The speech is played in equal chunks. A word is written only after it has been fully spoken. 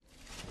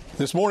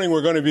This morning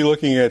we're going to be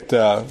looking at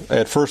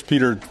 1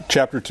 Peter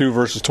chapter 2,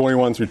 verses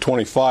 21 through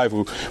 25,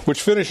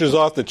 which finishes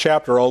off the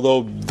chapter,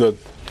 although the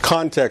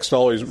context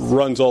always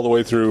runs all the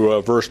way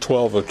through verse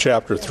 12 of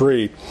chapter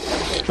 3.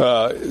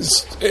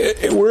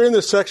 We're in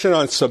the section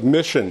on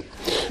submission.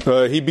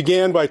 He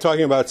began by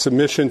talking about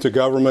submission to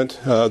government.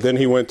 Then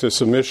he went to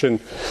submission.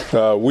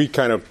 We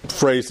kind of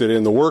phrased it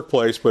in the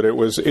workplace, but it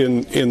was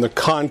in the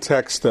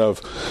context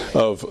of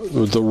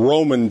the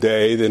Roman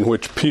day in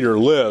which Peter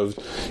lived.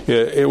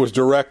 It was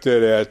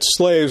directed at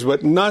slaves,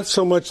 but not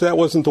so much. That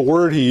wasn't the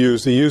word he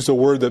used. He used a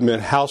word that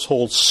meant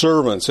household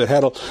servants. It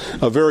had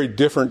a very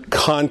different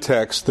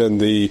context than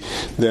the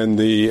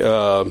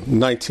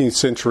 19th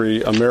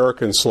century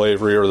American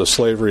slavery, or the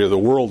slavery of the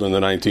world in the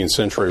 19th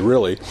century,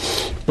 really.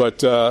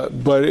 But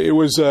it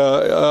was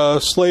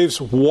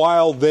slaves,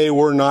 while they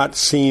were not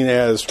seen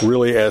as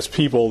really as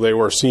people, they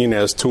were seen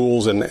as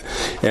tools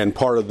and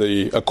part of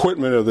the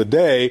equipment of the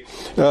day.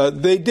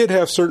 They did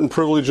have certain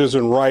privileges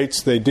and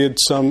rights. They did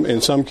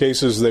in some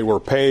cases they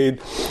were paid.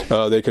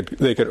 They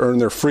could earn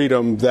their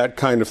freedom, that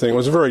kind of thing. It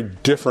was a very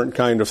different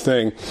kind of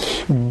thing.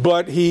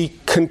 But he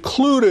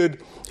concluded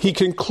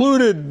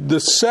the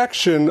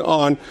section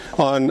on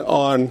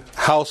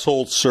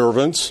household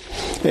servants,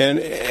 and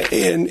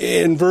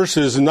in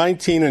verses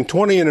 19 and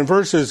 20, and in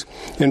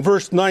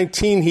verse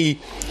 19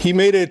 he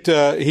made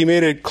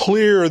it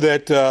clear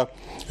that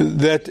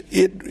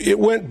it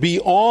went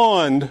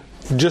beyond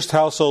just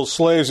household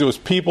slaves. It was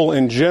people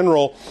in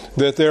general,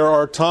 that there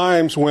are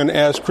times when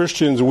as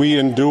Christians we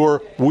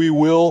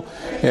will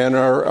and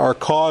are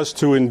caused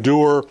to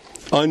endure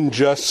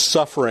unjust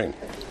suffering.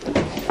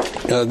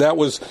 That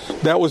was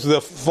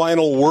the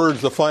final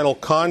words, the final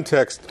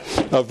context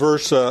of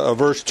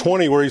verse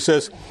 20, where he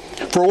says,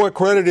 "For what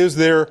credit is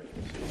there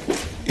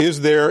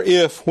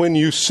if, when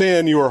you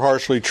sin, you are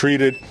harshly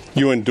treated,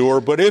 you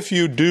endure? But if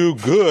you do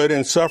good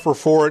and suffer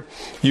for it,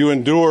 you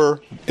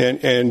endure,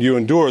 and you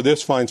endure.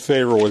 This finds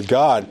favor with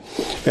God."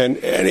 And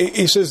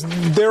he says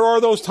there are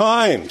those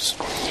times.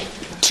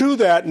 To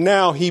that,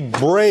 now he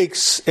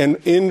breaks and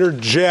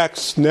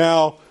interjects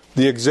now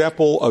the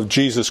example of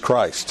Jesus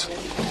Christ.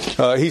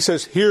 He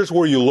says, here's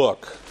where you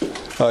look.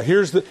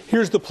 Here's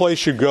the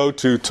place you go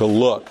to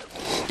look.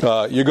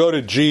 You go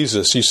to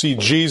Jesus. You see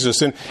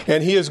Jesus. And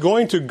he is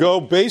going to go,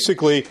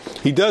 basically,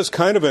 he does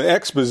kind of an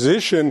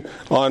exposition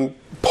on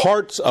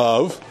parts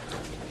of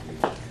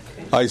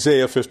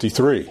Isaiah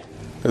 53.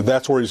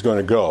 That's where he's going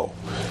to go.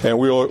 And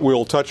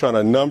we'll touch on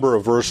a number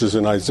of verses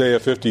in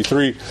Isaiah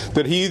 53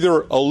 that he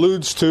either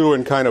alludes to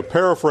and kind of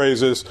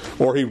paraphrases,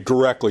 or he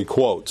directly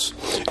quotes.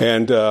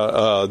 And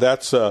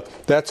that's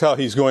how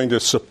he's going to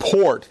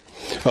support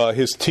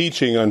his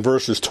teaching on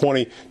verses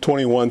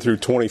 21 through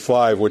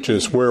 25, which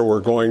is where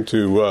we're going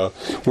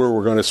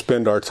to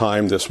spend our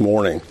time this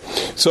morning.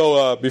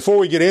 So before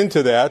we get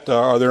into that,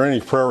 are there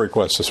any prayer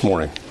requests this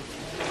morning?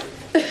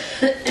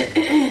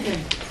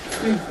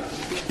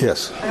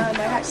 Yes. I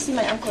got to see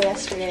my uncle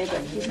yesterday,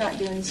 but he's not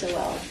doing so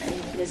well, and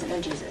he doesn't know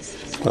Jesus.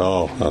 So.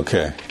 Oh,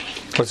 okay.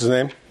 What's his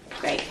name?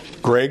 Greg.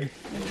 Greg?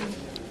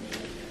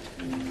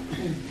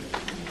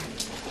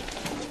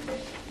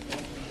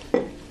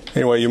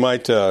 Anyway, you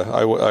might.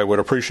 I would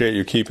appreciate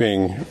you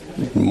keeping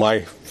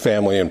my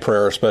family in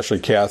prayer, especially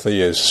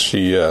Kathy, as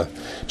she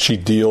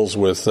deals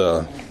with.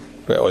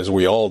 As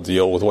we all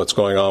deal with what's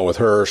going on with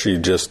her. She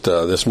just,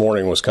 this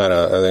morning was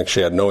I think she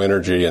had no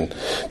energy and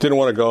didn't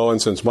want to go.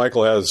 And since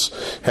Michael has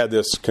had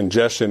this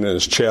congestion in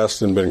his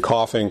chest and been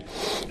coughing,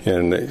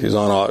 and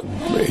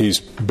he's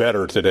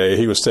better today.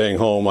 He was staying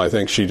home. I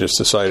think she just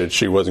decided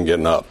she wasn't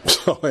getting up.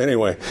 So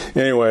anyway,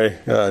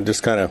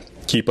 just kind of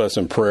keep us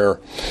in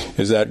prayer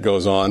as that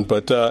goes on.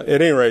 But at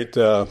any rate,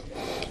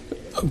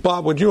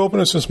 Bob, would you open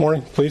us this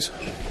morning, please?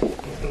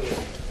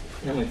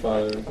 Heavenly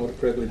Father, what a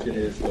privilege it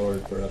is,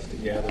 Lord, for us to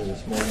gather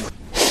this morning,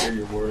 hear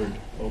your word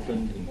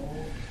opened, and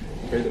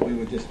pray that we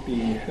would just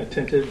be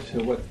attentive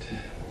to what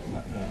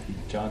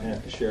John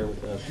has to share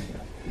with us.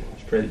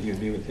 Just pray that you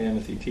would be with him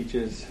as he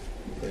teaches.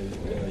 Pray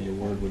that your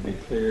word would be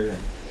clear,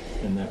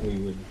 and that we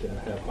would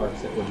have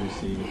hearts that would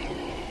receive.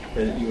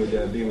 Pray that you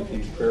would be with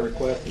these prayer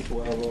requests as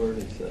well,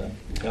 Lord.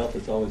 Health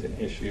is always an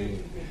issue.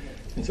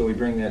 And so we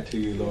bring that to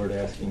you, Lord,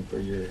 asking for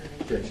your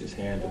gracious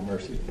hand and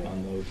mercy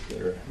upon those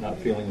that are not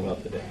feeling well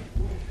today.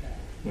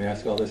 We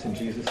ask all this in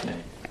Jesus'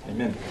 name.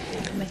 Amen.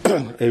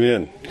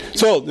 Amen.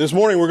 So this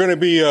morning we're going to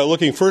be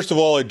looking first of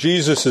all at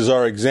Jesus as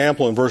our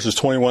example in verses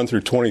 21 through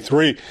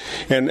 23.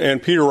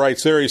 And Peter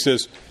writes there, he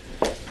says,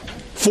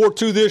 "For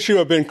to this you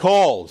have been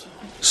called,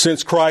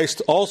 since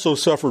Christ also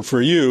suffered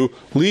for you,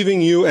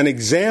 leaving you an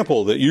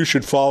example that you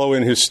should follow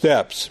in his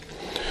steps.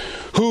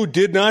 Who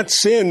did not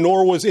sin,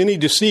 nor was any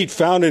deceit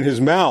found in his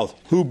mouth.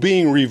 Who,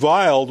 being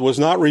reviled, was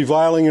not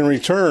reviling in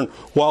return.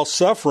 While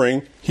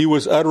suffering, he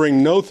was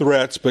uttering no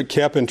threats, but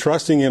kept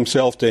entrusting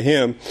himself to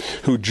him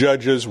who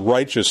judges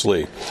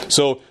righteously."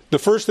 So the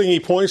first thing he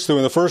points to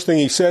and the first thing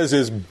he says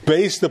is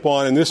based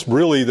upon, and this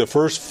really, the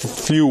first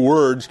few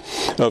words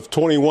of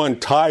 21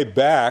 tie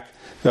back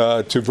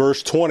to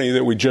verse 20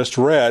 that we just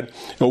read.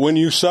 When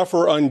you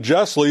suffer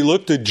unjustly,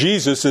 look to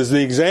Jesus as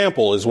the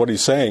example, is what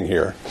he's saying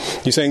here.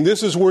 He's saying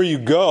this is where you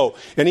go.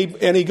 And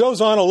he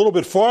goes on a little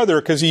bit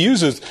farther because he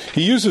uses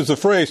the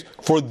phrase,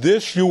 for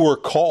this you were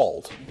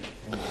called.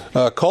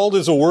 Called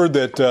is a word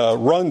that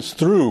runs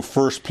through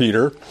 1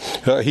 Peter.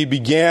 He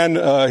began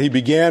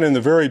in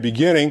the very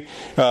beginning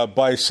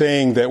by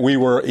saying that we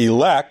were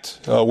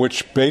elect,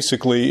 which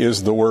basically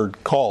is the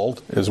word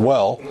called as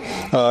well.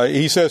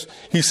 He's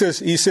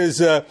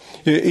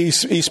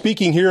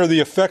speaking here of the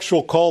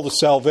effectual call to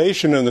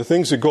salvation and the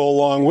things that go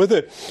along with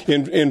it.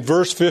 In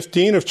verse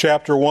 15 of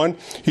chapter 1,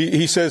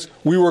 he says,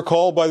 we were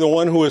called by the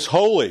one who is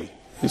holy.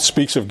 It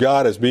speaks of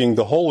God as being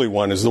the Holy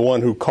One, as the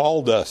one who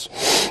called us.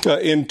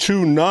 In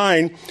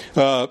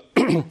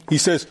 2:9, he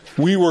says,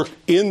 we were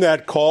in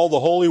that call,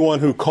 the Holy One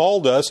who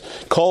called us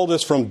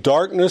from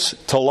darkness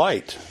to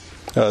light.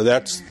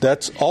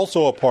 That's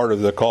also a part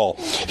of the call.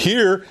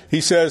 Here,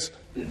 he says,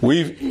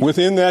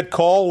 within that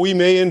call, we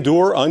may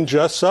endure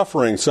unjust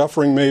suffering.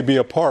 Suffering may be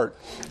a part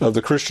of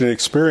the Christian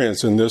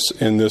experience in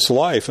this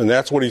life, and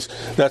that's what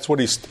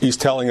he's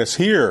telling us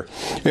here.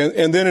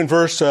 And then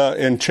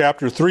in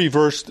chapter 3,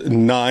 verse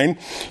 9,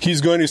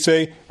 he's going to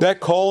say that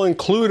call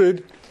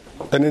included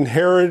an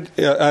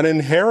inheritance,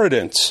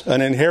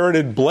 an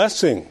inherited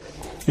blessing,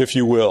 if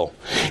you will.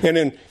 And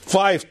in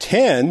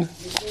 5:10.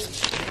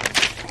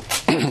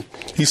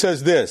 He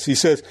says this, he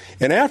says,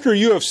 and after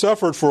you have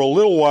suffered for a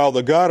little while,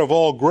 the God of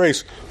all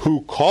grace,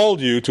 who called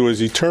you to his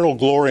eternal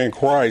glory in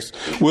Christ,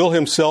 will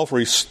himself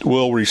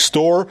will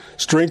restore,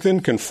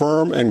 strengthen,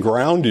 confirm, and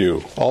ground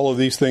you. All of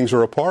these things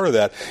are a part of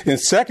that. In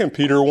 2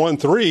 Peter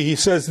 1:3, he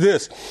says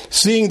this,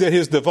 seeing that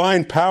his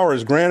divine power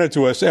has granted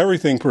to us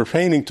everything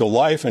pertaining to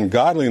life and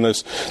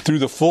godliness through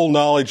the full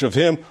knowledge of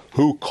him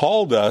who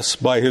called us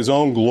by his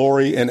own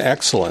glory and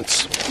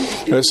excellence.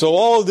 And so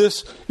all of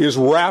this is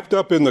wrapped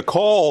up in the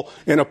call,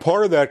 and a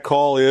part of that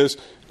call is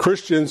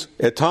Christians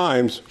at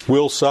times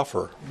will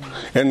suffer,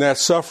 and that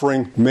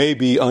suffering may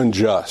be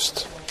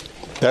unjust.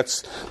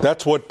 That's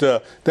what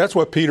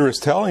Peter is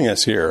telling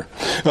us here.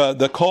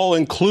 The call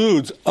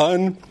includes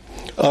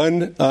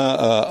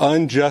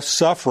unjust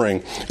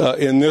suffering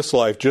in this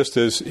life, just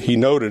as he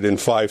noted in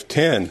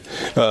 5:10.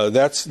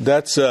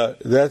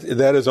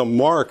 That is a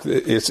mark.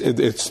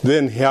 It's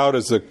then how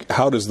does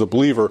the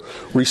believer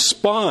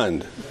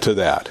respond to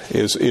that?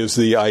 Is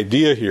the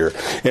idea here?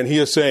 And he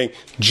is saying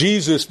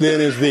Jesus then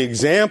is the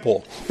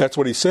example. That's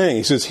what he's saying.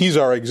 He says he's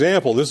our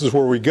example. This is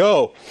where we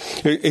go.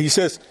 He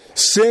says,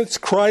 since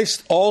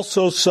Christ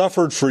also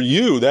suffered for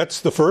you.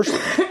 That's the first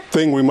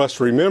thing we must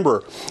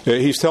remember.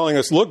 He's telling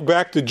us, look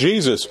back to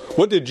Jesus.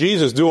 What did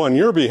Jesus do on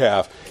your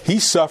behalf? He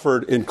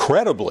suffered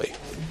incredibly.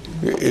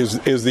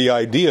 Is the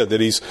idea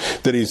that he's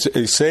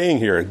saying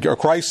here.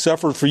 Christ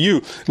suffered for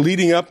you,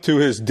 leading up to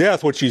his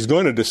death, which he's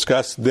going to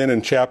discuss then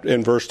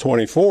in verse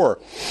 24.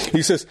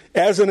 He says,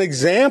 as an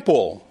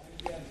example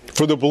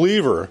for the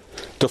believer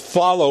to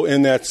follow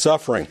in that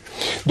suffering.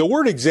 The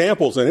word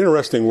example is an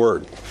interesting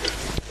word.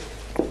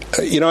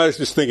 I was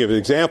just thinking of an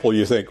example.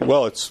 You think,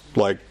 well, it's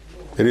like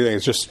anything. It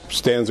just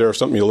stands there,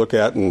 something you look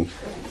at and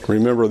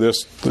remember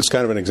this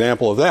kind of an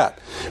example of that.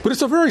 But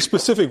it's a very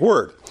specific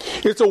word.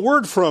 It's a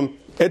word from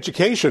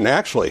education,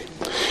 actually.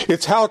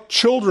 It's how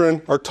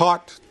children are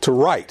taught to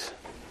write,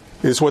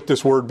 is what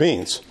this word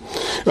means.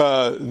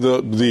 The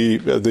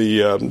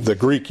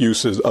Greek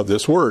uses of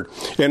this word.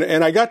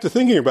 And I got to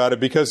thinking about it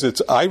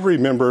because I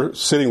remember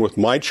sitting with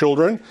my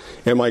children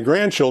and my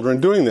grandchildren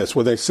doing this,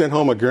 where they sent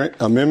home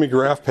a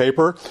mimeograph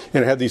paper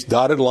and it had these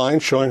dotted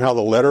lines showing how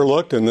the letter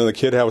looked, and then the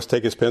kid had to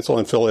take his pencil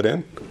and fill it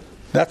in.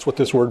 That's what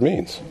this word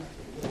means.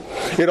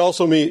 It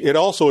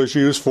also is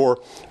used for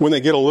when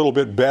they get a little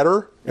bit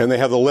better and they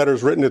have the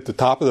letters written at the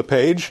top of the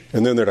page,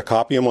 and then they're to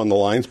copy them on the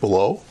lines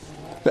below.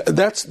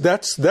 That's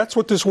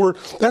what this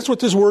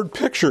word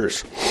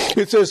pictures.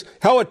 It says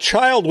how a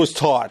child was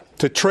taught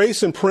to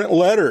trace and print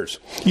letters,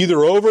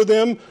 either over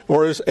them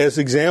or as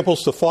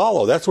examples to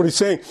follow. That's what he's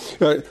saying.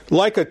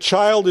 Like a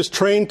child is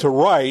trained to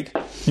write,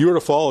 you're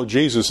to follow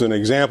Jesus as an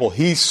example.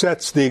 He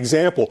sets the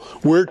example.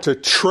 We're to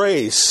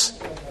trace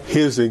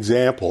his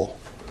example.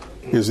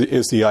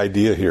 Is the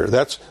idea here.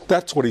 That's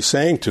what he's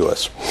saying to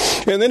us.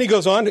 And then he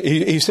goes on.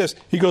 He says,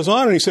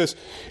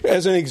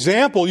 as an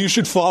example, you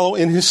should follow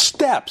in his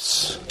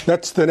steps.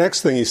 That's the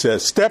next thing he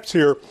says. Steps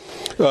here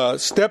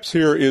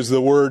is a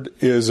word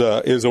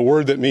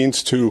that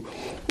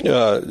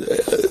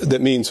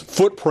means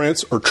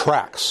footprints or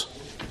tracks.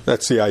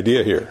 That's the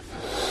idea here.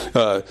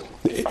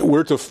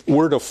 We're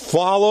to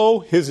follow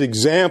his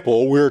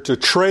example. We're to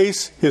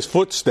trace his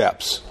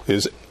footsteps.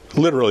 Is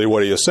literally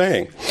what he is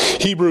saying.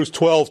 Hebrews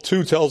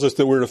 12:2 tells us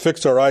that we're to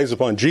fix our eyes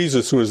upon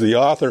Jesus, who is the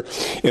author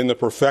and the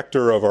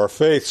perfecter of our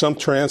faith. Some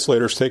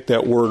translators take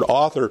that word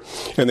author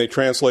and they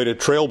translate it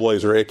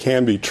trailblazer. It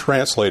can be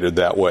translated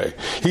that way.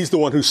 He's the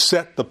one who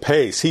set the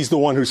pace. He's the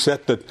one who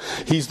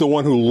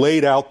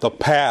laid out the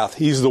path.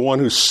 He's the one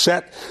who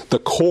set the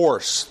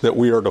course that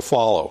we are to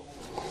follow.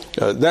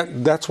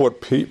 That's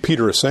what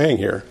Peter is saying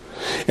here.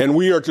 And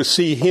we are to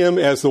see him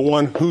as the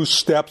one whose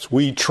steps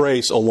we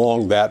trace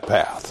along that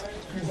path.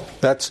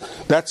 That's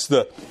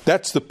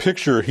the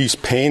picture he's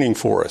painting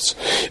for us.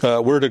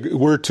 And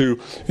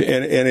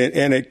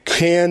it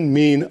can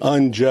mean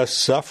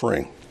unjust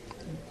suffering.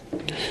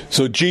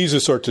 So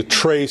believers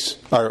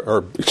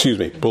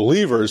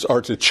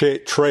are to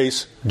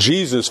trace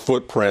Jesus'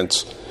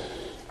 footprints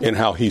in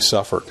how he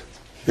suffered.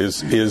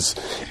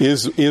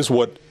 Is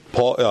what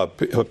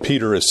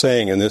Peter is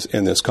saying in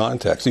this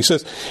context. He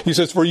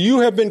says, for you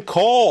have been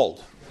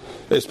called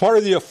as part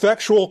of the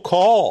effectual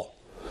call,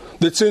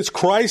 that since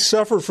Christ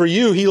suffered for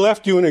you, he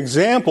left you an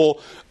example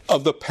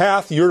of the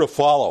path you're to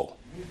follow.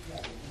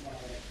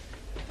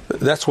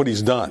 That's what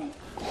he's done.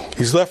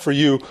 He's left for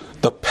you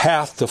the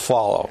path to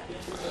follow.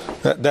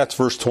 That's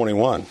verse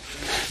 21. And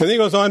then he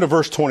goes on to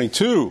verse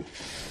 22.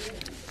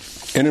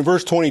 And in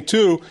verse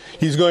 22,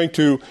 he's going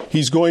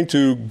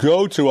to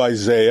go to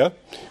Isaiah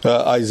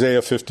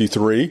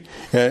 53,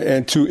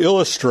 and to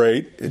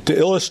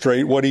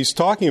illustrate what he's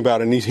talking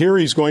about. And here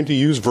he's going to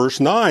use verse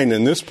 9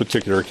 in this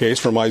particular case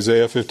from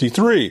Isaiah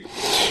 53.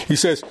 He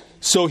says,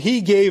 so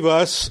his grave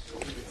was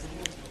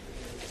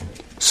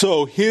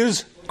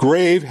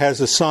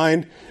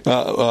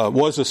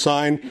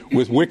assigned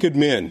with wicked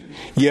men,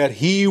 yet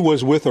he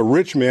was with a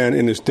rich man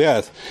in his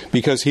death,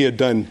 because he had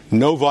done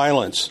no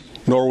violence,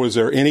 nor was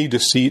there any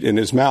deceit in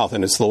his mouth.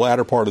 And it's the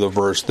latter part of the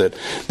verse that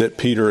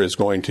Peter is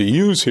going to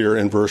use here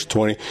in verse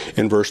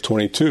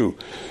 22.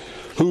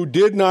 Who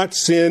did not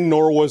sin,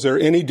 nor was there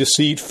any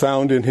deceit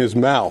found in his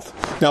mouth.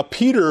 Now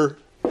Peter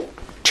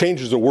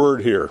changes a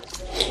word here.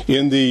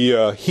 In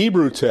the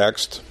Hebrew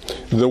text,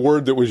 the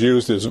word that was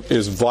used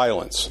is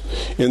violence.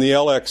 In the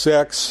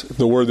LXX,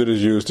 the word that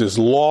is used is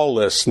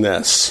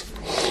lawlessness.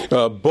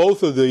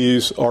 Both of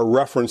these are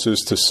references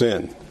to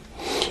sin.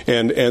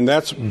 And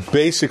that's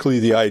basically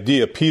the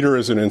idea. Peter,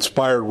 as an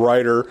inspired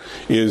writer,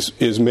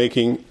 is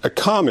making a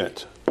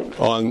comment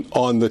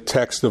on the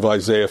text of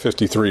Isaiah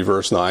 53,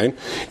 verse 9.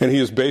 And he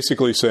is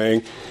basically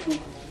saying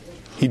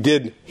he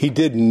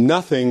did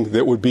nothing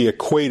that would be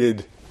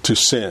equated to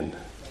sin.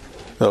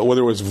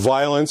 Whether it was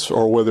violence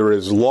or whether it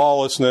is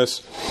lawlessness,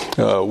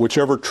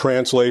 whichever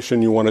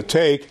translation you want to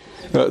take,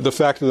 the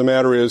fact of the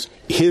matter is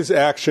his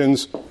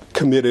actions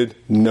committed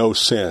no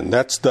sin.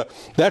 That's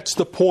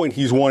the point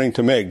he's wanting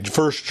to make.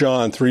 1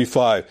 John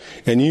 3:5,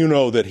 and you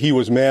know that he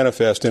was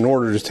manifest in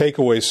order to take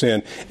away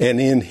sin,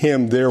 and in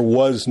him there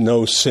was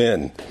no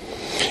sin.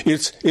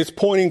 It's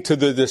pointing to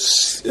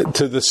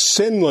the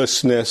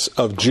sinlessness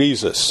of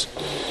Jesus.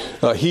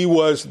 He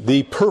was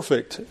the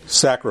perfect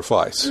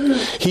sacrifice.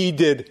 He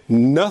did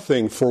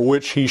nothing for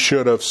which he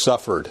should have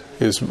suffered,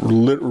 is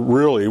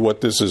really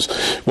what this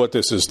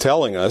is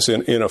telling us.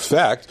 In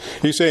effect,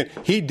 he's saying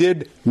he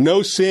did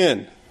no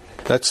sin.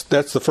 That's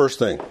the first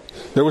thing.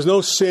 There was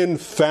no sin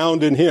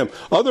found in him.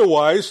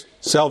 Otherwise,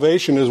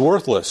 salvation is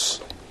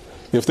worthless.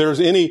 If there's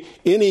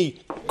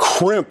any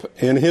crimp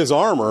in his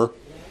armor,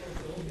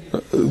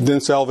 then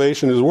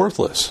salvation is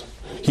worthless.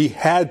 He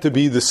had to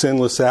be the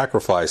sinless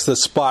sacrifice, the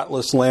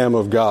spotless Lamb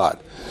of God,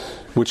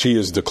 which he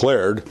is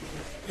declared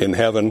in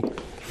heaven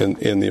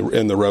in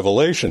the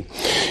Revelation.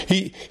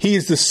 He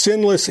is the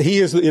sinless.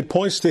 It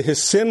points to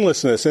his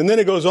sinlessness, and then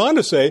it goes on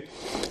to say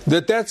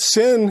that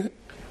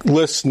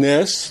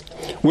sinlessness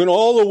went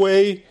all the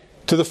way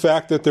to the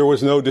fact that there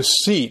was no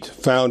deceit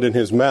found in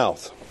his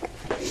mouth.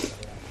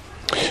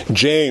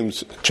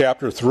 James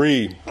chapter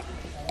 3,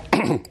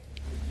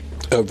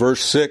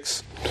 verse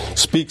 6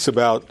 speaks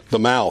about the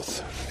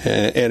mouth.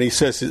 And it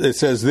says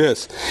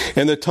this,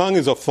 and the tongue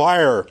is a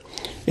fire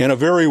and a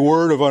very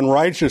word of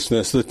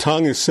unrighteousness. The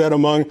tongue is set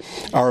among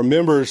our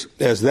members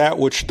as that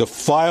which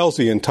defiles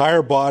the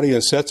entire body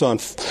and sets on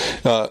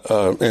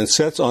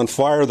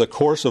fire the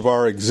course of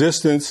our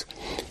existence,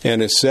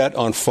 and is set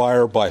on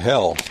fire by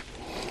hell.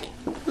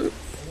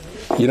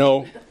 You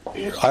know,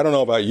 I don't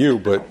know about you,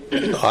 but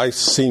I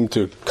seem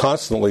to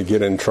constantly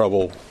get in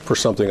trouble for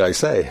something I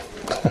say.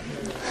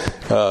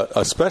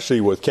 Especially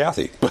with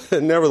Kathy, but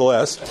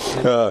nevertheless,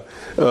 it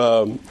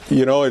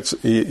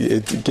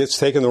gets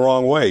taken the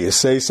wrong way. You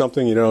say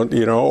something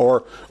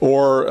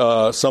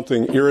or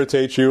something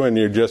irritates you, and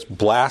you just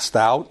blast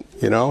out.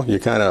 You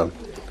kind of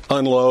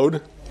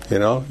unload.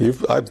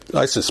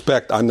 I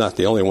suspect I'm not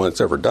the only one that's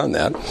ever done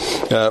that.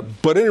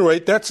 But at any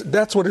rate,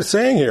 that's what it's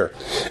saying here.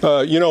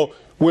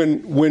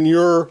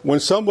 When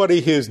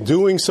somebody is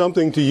doing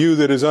something to you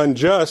that is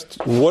unjust,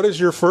 what is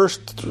your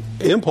first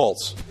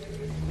impulse?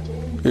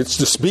 It's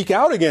to speak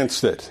out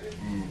against it.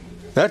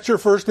 That's your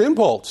first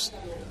impulse.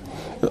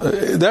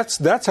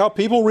 That's how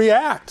people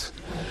react.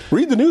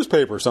 Read the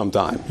newspaper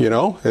sometime.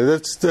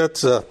 That's.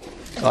 Do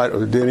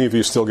any of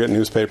you still get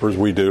newspapers?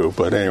 We do,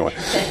 but anyway.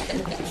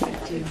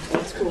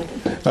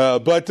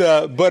 But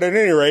at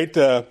any rate,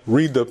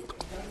 read the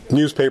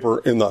newspaper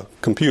in the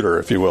computer,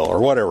 if you will, or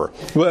whatever.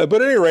 But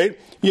at any rate,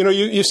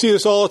 you see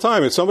this all the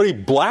time. It's somebody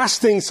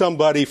blasting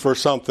somebody for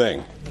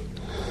something.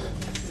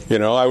 You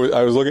know,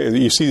 I was looking.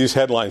 You see these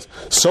headlines: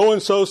 so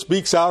and so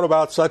speaks out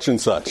about such and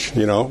such.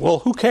 You know, well,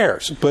 who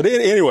cares? But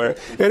at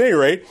any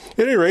rate,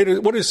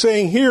 what it's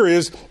saying here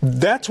is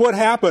that's what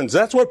happens.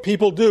 That's what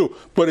people do.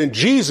 But in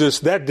Jesus,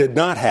 that did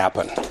not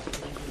happen.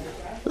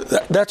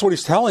 That's what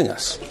he's telling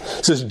us.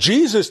 It says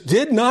Jesus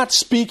did not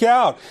speak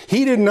out.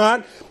 He did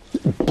not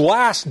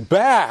blast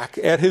back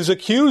at his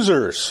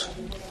accusers.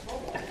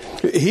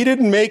 He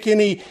didn't make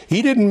any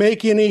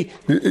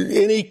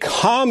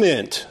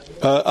comment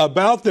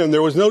about them.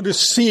 There was no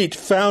deceit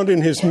found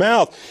in his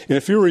mouth. And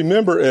if you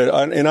remember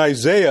in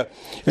Isaiah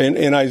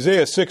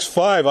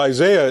 6:5,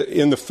 Isaiah,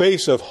 in the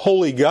face of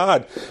holy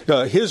God,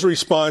 his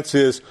response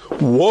is,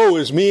 "Woe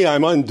is me,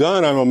 I'm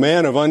undone. I'm a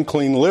man of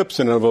unclean lips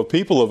and of a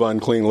people of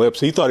unclean lips."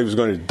 He thought he was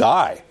going to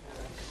die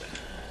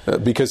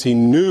because he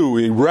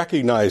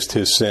recognized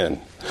his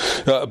sin.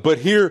 But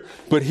here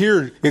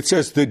it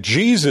says that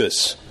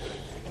Jesus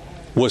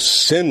was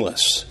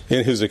sinless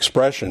in his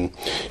expression.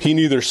 He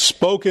neither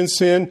spoke in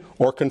sin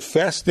or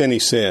confessed any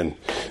sin.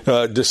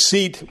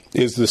 Deceit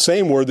is the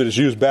same word that is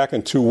used back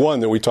in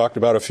 2:1 that we talked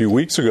about a few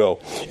weeks ago.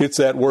 It's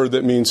that word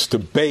that means to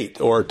bait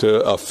or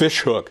to a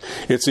fish hook.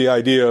 It's the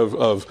idea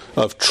of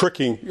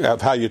tricking,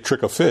 of how you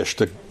trick a fish,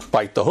 to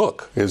bite the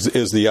hook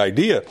is the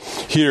idea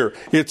here.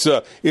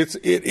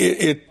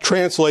 It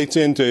translates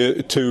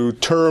into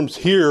terms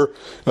here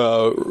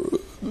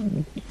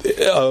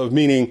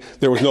meaning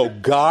there was no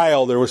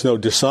guile, there was no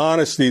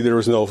dishonesty, there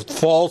was no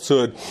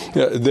falsehood,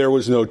 there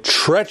was no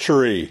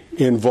treachery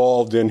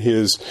involved in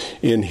his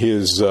as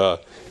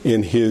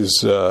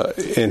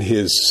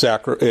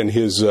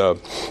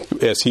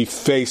he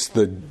faced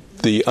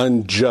the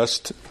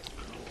unjust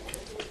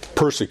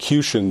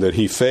persecution that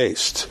he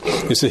faced.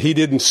 He said he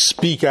didn't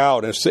speak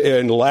out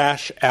and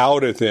lash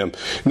out at them.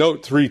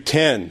 Note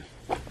 3:10.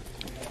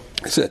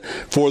 He said,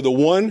 For the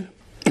one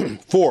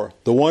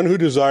who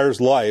desires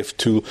life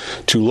to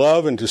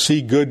love and to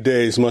see good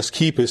days must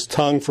keep his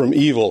tongue from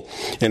evil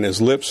and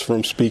his lips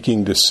from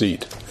speaking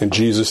deceit. And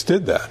Jesus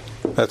did that.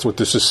 That's what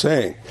this is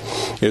saying.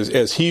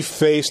 As he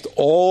faced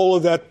all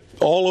of that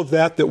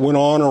went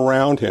on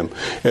around him,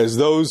 as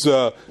those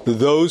who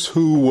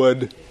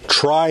would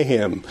try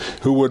him,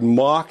 who would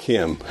mock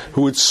him,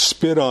 who would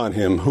spit on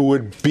him, who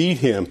would beat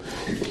him,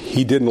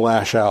 he didn't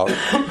lash out.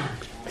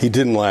 He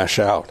didn't lash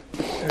out.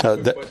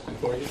 Question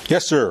for you.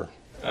 Yes, sir.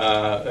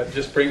 That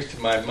just brings to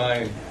my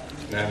mind,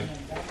 man,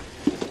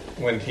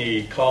 when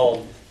he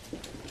called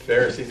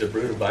Pharisees a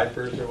brood of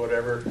vipers or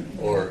whatever,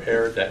 or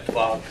Herod that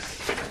fox.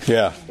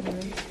 Yeah.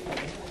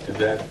 Is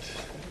that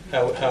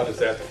how does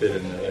that fit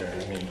into there?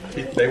 I mean,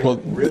 they were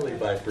really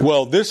vipers.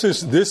 Well, this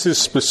is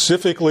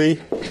specifically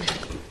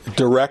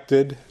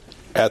directed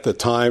at the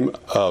time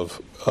of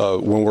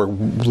when we're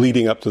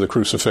leading up to the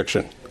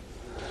crucifixion,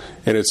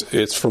 and it's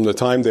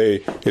basically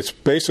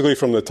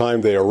from the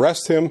time they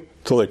arrest him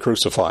till they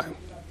crucify him.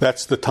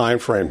 That's the time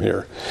frame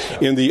here.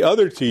 In the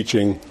other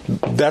teaching,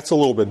 that's a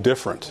little bit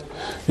different.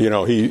 You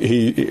know,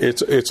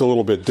 it's a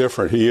little bit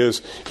different. He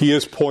is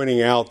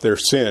pointing out their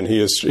sin. He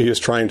is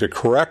trying to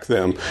correct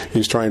them.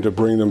 He's trying to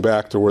bring them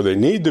back to where they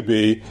need to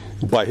be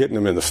by hitting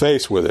them in the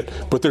face with it.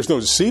 But there's no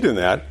deceit in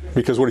that,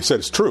 because what he said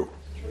is true.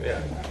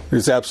 Yeah.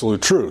 It's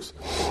absolute truth.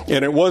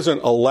 And it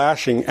wasn't a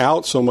lashing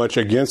out so much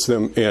against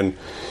them in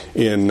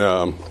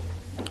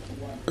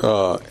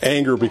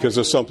anger because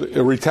of something,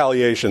 a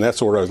retaliation. That's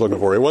the word I was looking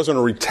for. It wasn't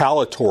a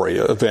retaliatory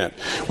event.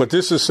 What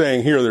this is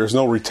saying here, there's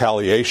no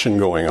retaliation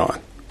going on,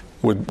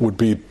 would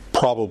be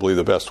probably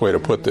the best way to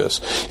put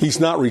this. He's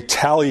not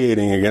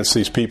retaliating against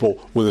these people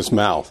with his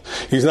mouth.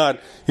 He's not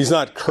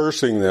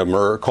cursing them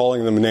or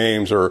calling them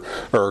names or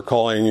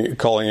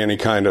calling any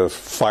kind of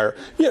fire.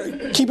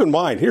 Yeah, keep in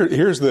mind,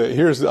 here's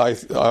I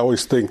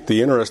always think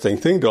the interesting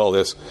thing to all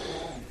this.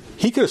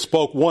 He could have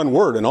spoke one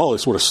word and all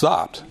this would have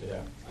stopped.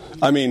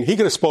 I mean, he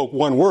could have spoke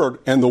one word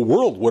and the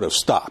world would have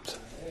stopped.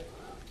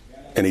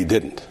 And he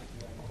didn't.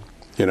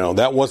 You know,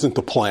 that wasn't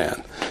the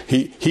plan.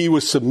 He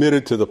was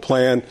submitted to the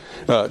plan,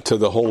 to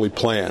the holy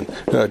plan,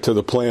 to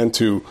the plan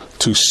to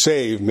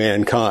save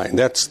mankind.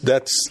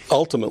 That's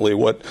ultimately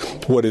what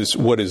is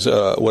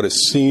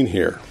seen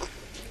here.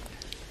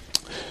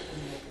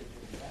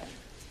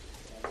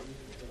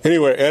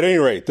 Anyway, at any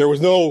rate, there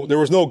was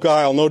no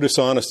guile, no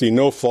dishonesty,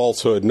 no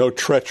falsehood, no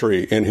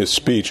treachery in his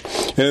speech.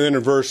 And then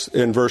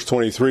in verse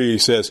 23 he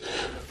says,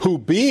 "Who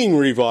being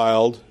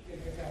reviled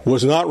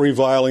was not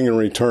reviling in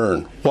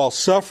return. While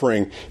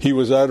suffering, he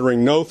was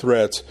uttering no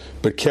threats,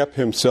 but kept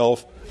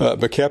himself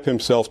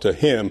to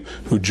him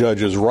who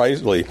judges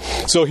rightly."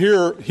 So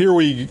here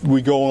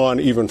we go on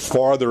even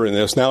farther in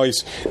this. Now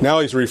he's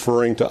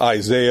referring to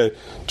Isaiah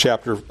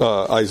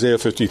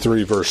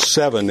 53 verse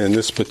 7 in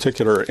this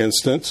particular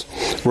instance,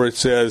 where it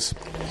says,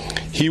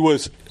 He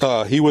was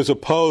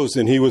opposed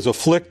and he was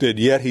afflicted,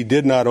 yet he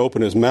did not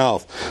open his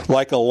mouth.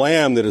 Like a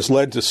lamb that is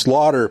led to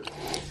slaughter,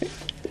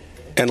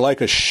 And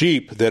like a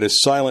sheep that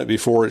is silent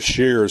before its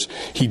shears,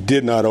 he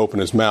did not open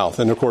his mouth.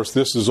 And of course,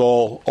 this is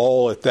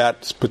all at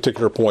that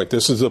particular point.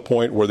 This is the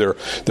point where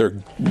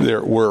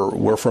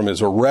we're from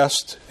his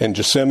arrest in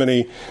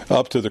Gethsemane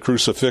up to the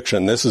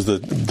crucifixion. This is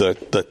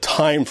the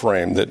time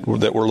frame that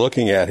we're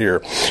looking at here.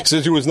 He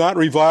says he was not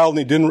reviled, and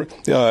he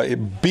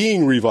didn't.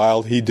 Being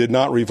reviled, he did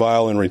not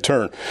revile in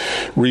return.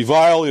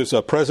 Revile is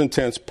a present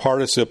tense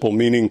participle,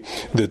 meaning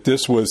that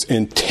this was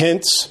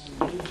intense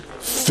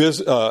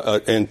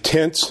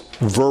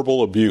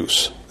verbal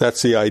abuse.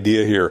 That's the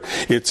idea here.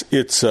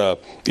 It's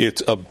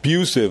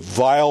abusive,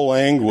 vile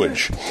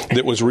language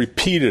that was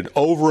repeated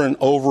over and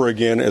over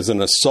again as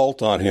an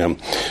assault on him.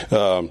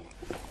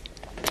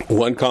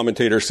 One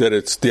commentator said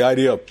it's the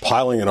idea of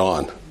piling it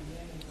on.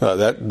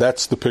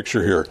 That's the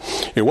picture here.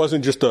 It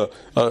wasn't just a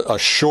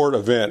short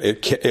event.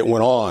 It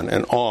went on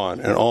and on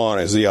and on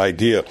as the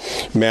idea.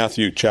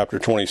 Matthew chapter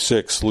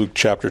 26, Luke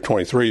chapter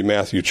 23,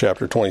 Matthew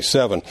chapter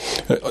 27.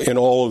 In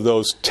all of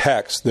those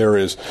texts, there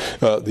is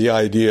the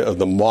idea of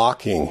the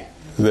mocking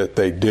that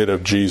they did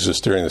of Jesus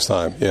during this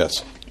time.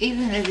 Yes.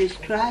 Even at his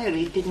trial,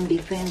 he didn't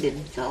defend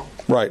himself.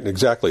 Right,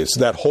 exactly. It's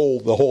the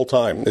whole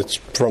time. It's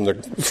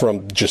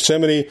from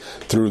Gethsemane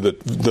through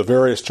the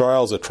various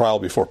trials, the trial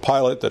before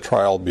Pilate, the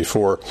trial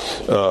before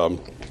the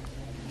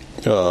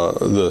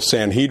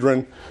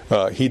Sanhedrin.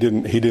 He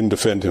didn't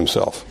defend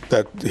himself.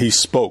 That he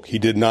spoke. He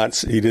didn't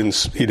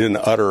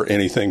utter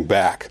anything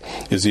back.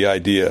 Is the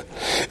idea?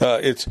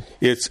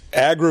 It's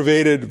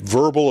aggravated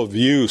verbal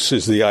abuse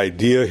is the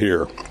idea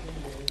here.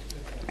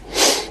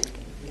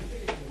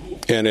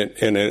 And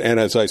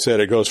as I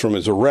said, it goes from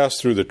his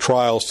arrest through the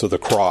trials to the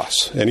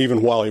cross. And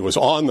even while he was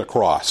on the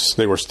cross,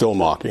 they were still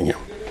mocking him.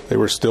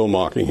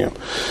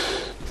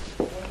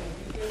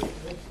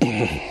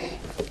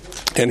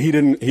 And he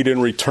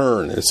didn't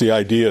return. It's the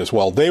idea is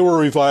while they were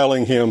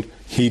reviling him,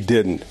 he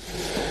didn't.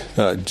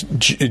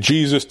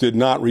 Jesus did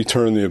not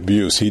return the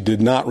abuse. He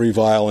did not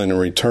revile in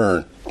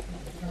return.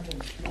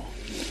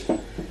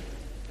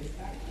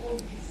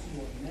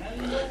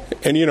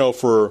 And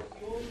for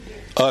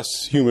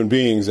us human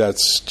beings,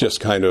 that's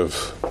just kind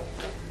of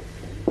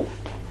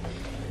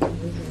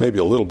maybe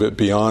a little bit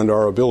beyond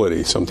our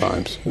ability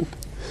sometimes.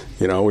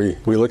 We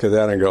look at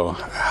that and go,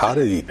 how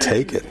did he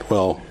take it?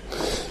 Well,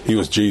 he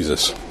was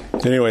Jesus.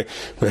 Anyway,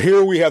 but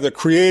here we have the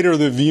creator of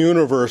the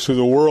universe, who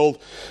the world,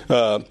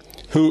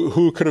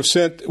 who could have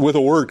sent, with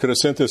a word, could have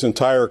sent this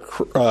entire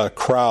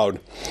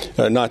crowd,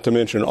 not to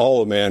mention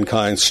all of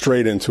mankind,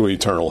 straight into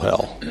eternal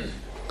hell.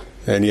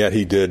 And yet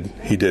he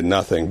did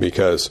nothing,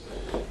 because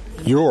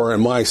your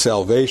and my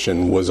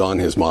salvation was on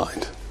his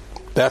mind.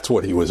 That's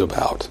what he was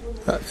about.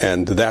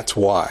 And that's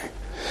why.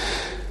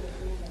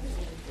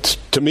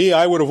 To me,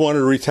 I would have wanted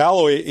to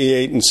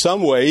retaliate in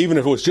some way, even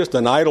if it was just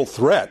an idle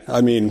threat. I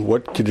mean,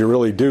 what could you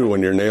really do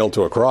when you're nailed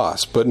to a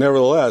cross? But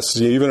nevertheless,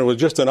 even if it was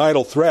just an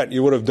idle threat,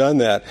 you would have done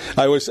that.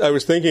 I was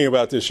thinking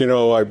about this.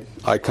 I'll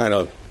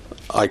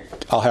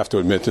have to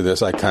admit to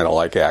this. I kind of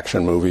like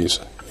action movies.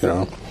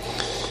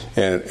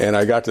 And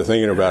I got to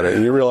thinking about it,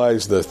 and you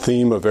realize the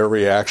theme of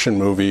every action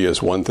movie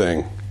is one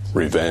thing: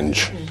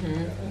 revenge.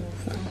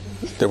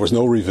 Mm-hmm. There was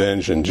no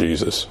revenge in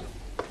Jesus.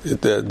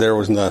 There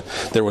was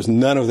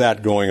none of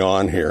that going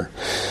on here.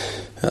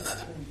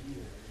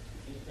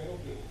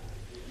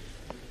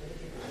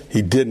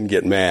 He didn't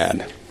get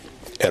mad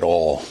at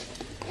all.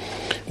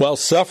 While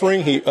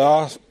suffering, he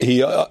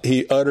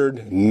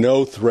uttered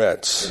no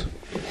threats.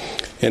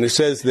 And it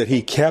says that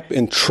he kept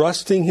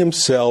entrusting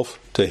himself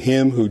to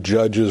him who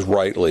judges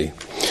rightly.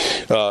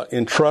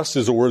 Entrust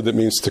is a word that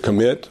means to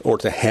commit or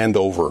to hand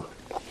over.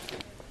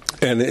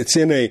 And it's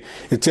in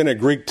a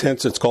Greek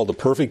tense. It's called the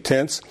perfect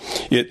tense.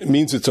 It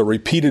means it's a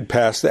repeated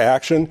past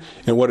action.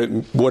 And what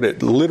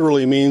it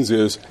literally means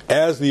is,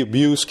 as the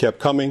abuse kept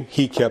coming,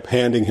 he kept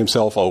handing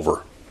himself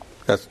over.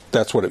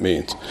 That's what it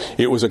means.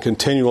 It was a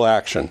continual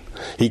action.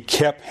 He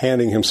kept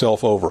handing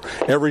himself over.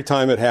 Every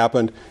time it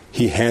happened,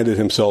 he handed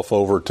himself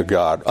over to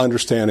God,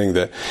 understanding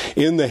that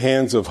in the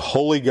hands of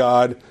holy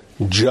God,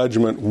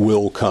 judgment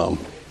will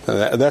come.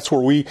 And that's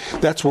where we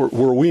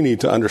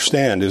need to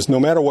understand is, no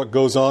matter what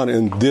goes on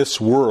in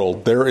this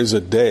world, there is a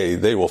day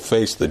they will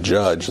face the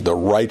judge, the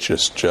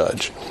righteous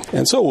judge.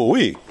 And so will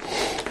we.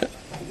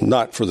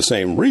 Not for the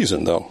same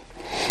reason, though.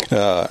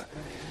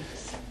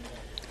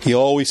 He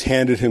always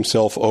handed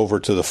himself over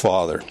to the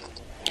Father.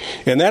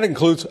 And that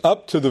includes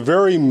up to the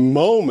very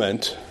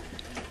moment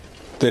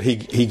that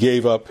he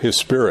gave up his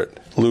spirit.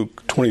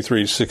 Luke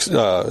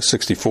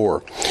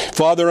 23:64.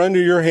 Father,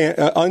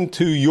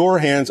 unto your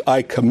hands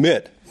I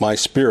commit my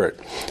spirit.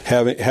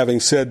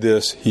 Having said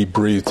this, he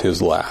breathed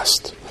his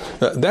last.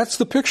 That's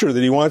the picture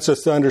that he wants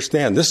us to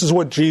understand. This is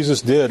what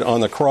Jesus did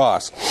on the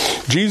cross.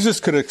 Jesus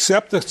could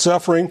accept the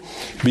suffering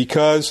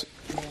because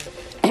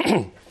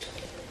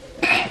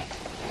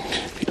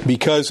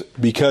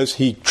Because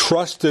he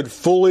trusted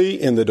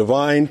fully in the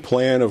divine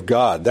plan of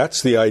God.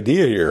 That's the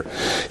idea here.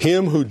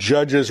 Him who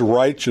judges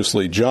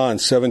righteously. John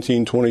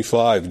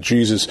 17:25.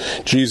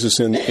 Jesus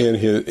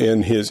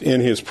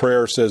in his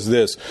prayer says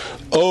this: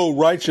 "O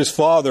righteous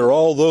Father,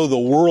 although the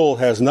world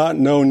has not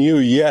known you,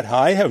 yet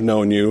I have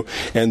known you,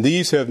 and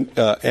these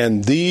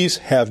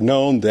have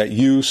known that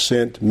you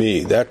sent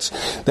me."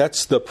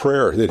 That's the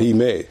prayer that he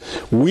made.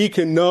 We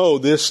can know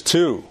this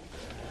too,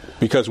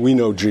 because we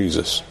know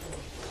Jesus.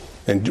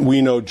 And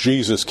we know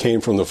Jesus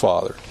came from the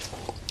Father.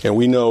 And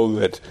we know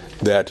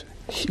that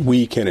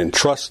we can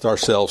entrust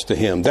ourselves to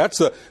Him. That's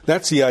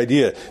the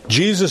idea.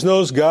 Jesus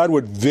knows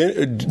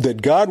that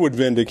God would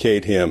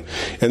vindicate Him.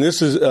 And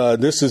this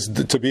is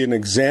to be an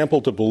example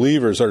to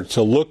believers, or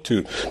to look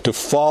to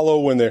follow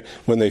when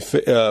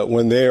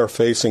they are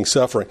facing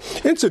suffering.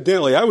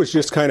 Incidentally, I was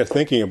just kind of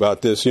thinking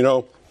about this.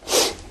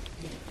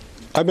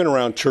 I've been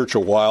around church a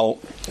while,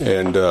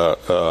 and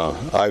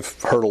I've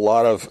heard a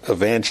lot of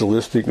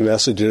evangelistic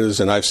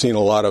messages, and I've seen a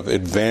lot of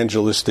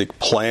evangelistic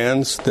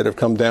plans that have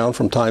come down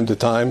from time to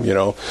time.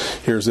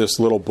 Here's this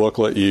little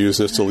booklet, you use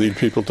this to lead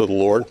people to the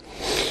Lord.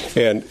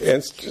 And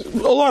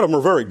a lot of them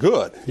are very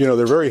good.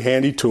 They're very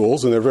handy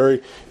tools, and they're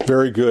very,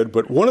 very good.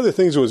 But one of the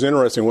things that was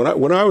interesting,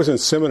 when I was in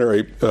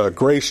seminary,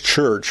 Grace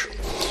Church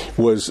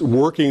was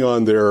working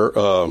on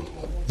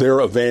their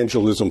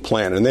evangelism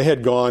plan, and they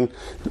had gone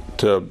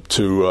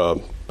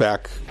to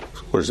back,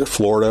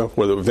 Florida,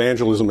 where the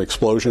evangelism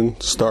explosion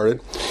started,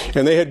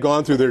 and they had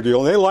gone through their deal,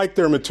 and they liked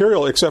their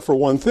material except for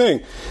one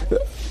thing.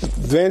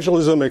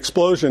 Evangelism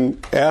explosion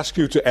asks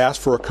you to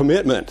ask for a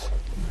commitment,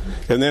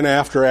 and then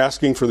after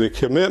asking for the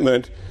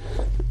commitment,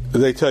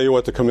 they tell you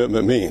what the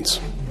commitment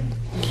means.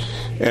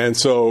 And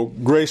so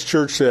Grace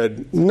Church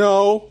said,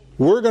 no,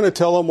 we're going to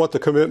tell them what the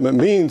commitment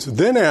means,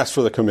 then ask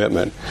for the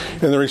commitment.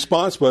 And the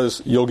response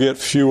was, you'll get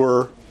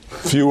fewer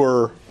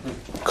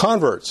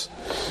converts.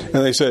 And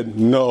they said,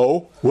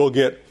 no, we'll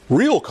get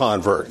real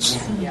converts.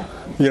 Yeah.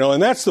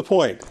 And that's the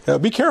point.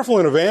 Be careful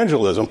in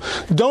evangelism.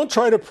 Don't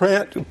try to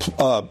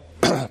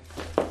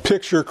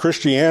picture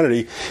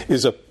Christianity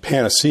as a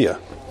panacea.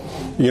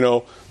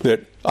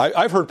 That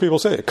I've heard people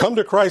say, come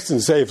to Christ and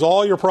it saves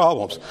all your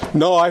problems.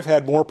 No, I've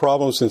had more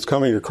problems since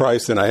coming to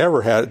Christ than I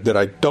ever had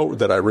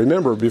that I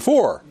remember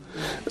before.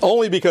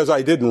 Only because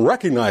I didn't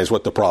recognize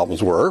what the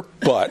problems were,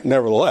 but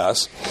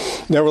nevertheless,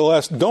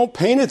 don't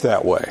paint it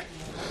that way.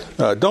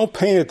 Don't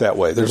paint it that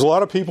way. There's a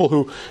lot of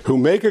people who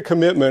make a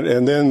commitment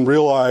and then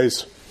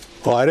realize,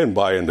 well, I didn't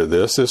buy into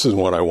this. This isn't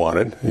what I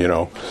wanted,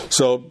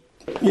 So,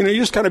 you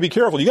just got to be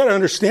careful. You got to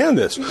understand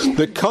this,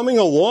 that coming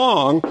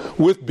along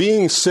with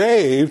being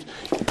saved,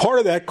 part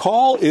of that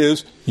call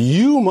is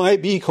you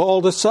might be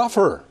called to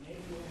suffer.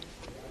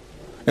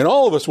 And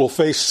all of us will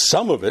face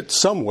some of it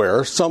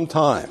somewhere,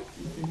 sometime.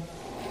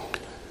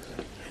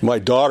 My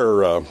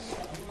daughter,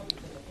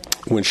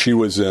 when she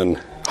was in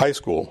high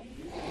school,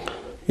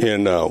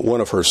 in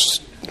one of her,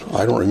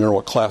 I don't remember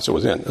what class it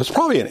was in. It was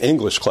probably an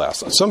English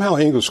class. Somehow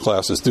English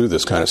classes do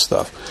this kind of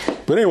stuff.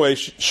 But anyway,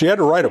 she had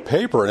to write a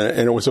paper, and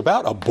it was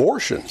about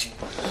abortion.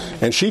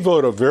 And she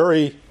wrote a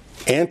very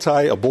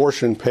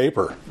anti-abortion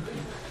paper.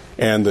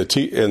 And the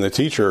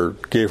teacher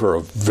gave her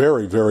a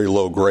very, very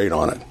low grade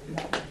on it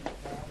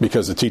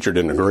because the teacher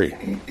didn't agree.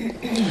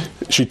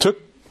 She took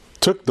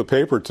the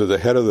paper to the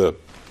head of the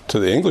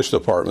English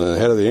department, and the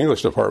head of the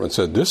English department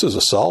said, "This is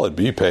a solid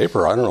B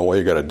paper. I don't know why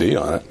you got a D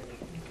on it."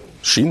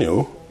 She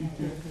knew.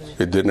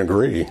 It didn't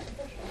agree.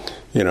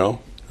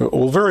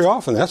 Well, very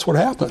often that's what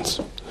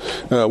happens.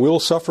 We'll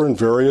suffer in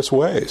various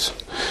ways.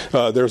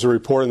 There's a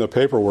report in the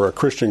paper where a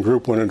Christian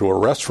group went into a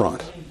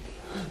restaurant.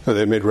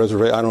 They made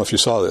reservations. I don't know if you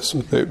saw this.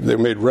 They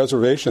made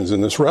reservations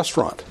in this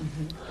restaurant.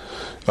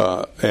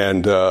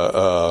 And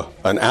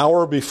an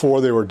hour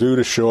before they were due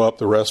to show up,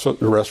 the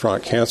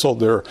restaurant canceled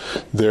their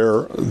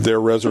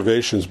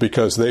reservations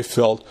because they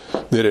felt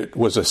that it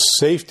was a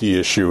safety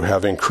issue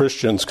having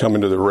Christians come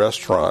into the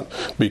restaurant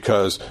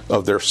because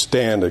of their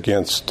stand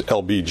against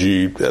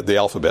LBG, the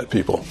alphabet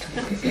people.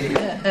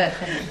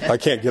 I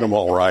can't get them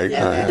all right.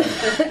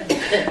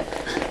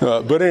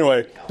 But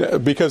anyway,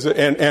 because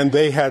and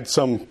they had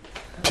some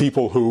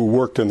people who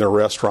worked in their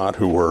restaurant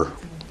who were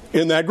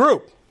in that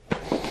group.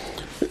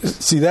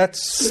 See,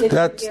 that's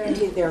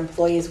guarantee their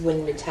employees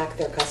wouldn't attack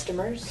their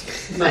customers.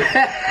 They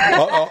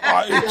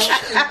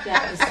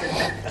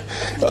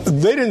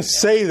didn't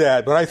say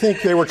that, but I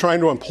think they were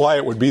trying to imply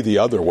it would be the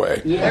other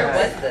way. Where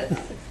was this?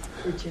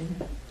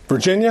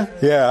 Virginia?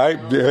 Yeah,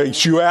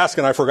 you asked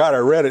and I forgot. I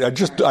read it. I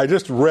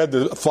just read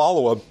the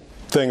follow-up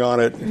thing on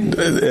it,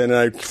 and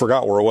I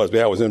forgot where it was. But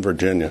yeah, it was in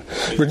Virginia.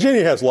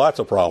 Virginia has lots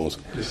of problems.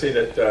 You see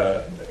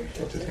that?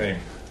 What's his name?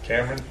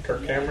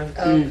 Kirk Cameron.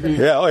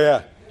 Yeah. Oh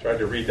yeah. Tried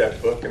to read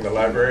that book in the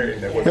library,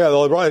 and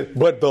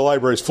but the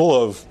library's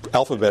full of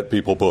alphabet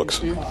people books.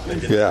 They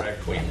did the Drag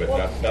Queen, but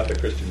not the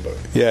Christian book.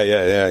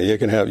 Yeah. You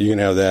can have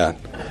that.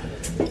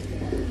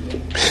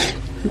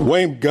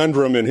 Wayne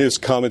Gundrum in his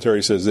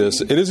commentary says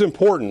this: "It is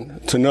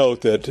important to note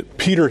that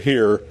Peter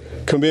here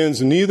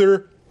commends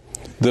neither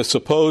the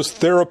supposed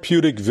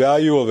therapeutic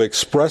value of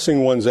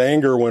expressing one's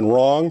anger when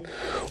wrong,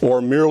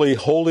 or merely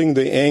holding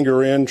the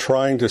anger in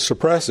trying to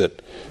suppress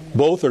it.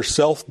 Both are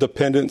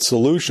self-dependent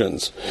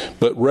solutions,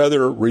 but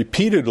rather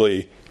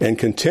repeatedly and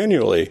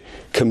continually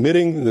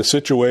committing the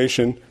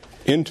situation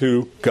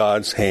into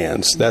God's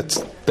hands.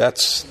 That's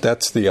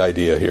the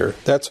idea here.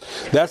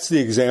 That's the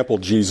example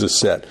Jesus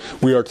set.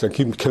 We are to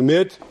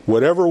commit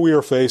whatever we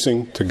are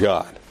facing to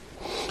God.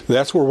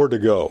 That's where we're to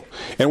go.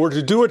 And we're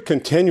to do it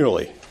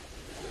continually.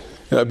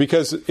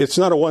 Because it's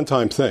not a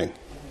one-time thing.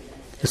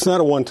 It's not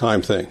a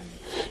one-time thing.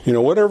 You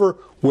know, whatever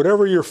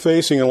you're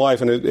facing in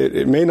life, and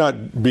it may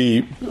not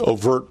be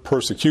overt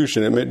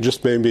persecution. It may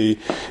be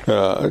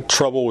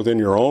trouble within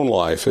your own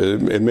life.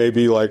 It may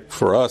be like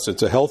for us,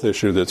 it's a health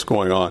issue that's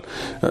going on.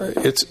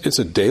 It's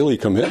a daily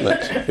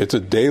commitment. It's a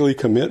daily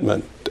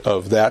commitment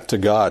of that to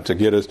God to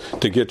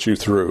get you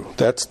through.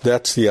 That's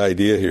the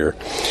idea here.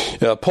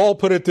 Paul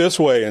put it this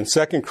way in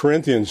 2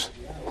 Corinthians,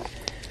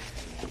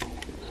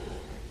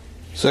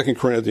 I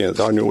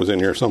knew it was in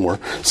here somewhere.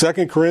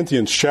 2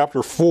 Corinthians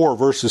chapter 4,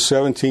 verses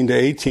 17 to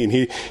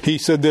 18. He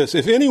said this,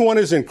 "If anyone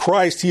is in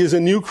Christ, he is a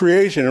new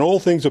creation, and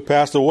old things have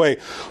passed away.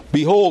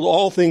 Behold,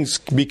 all things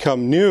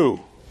become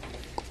new.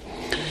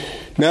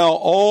 Now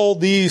all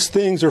these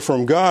things are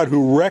from God,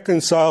 who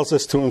reconciles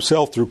us to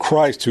himself through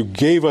Christ, who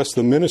gave us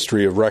the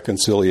ministry of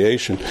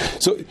reconciliation."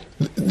 So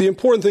the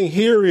important thing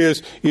here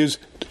is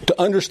to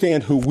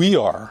understand who we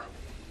are.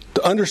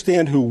 To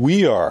understand who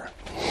we are.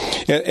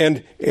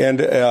 And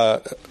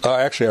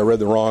actually, I read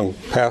the wrong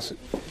passage.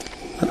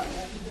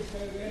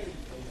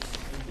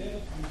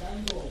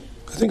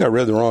 I think I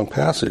read the wrong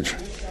passage.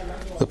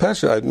 The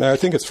passage, I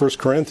think it's 1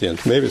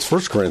 Corinthians. Maybe it's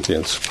 1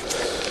 Corinthians.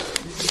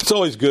 It's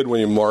always good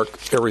when you mark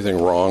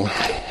everything wrong.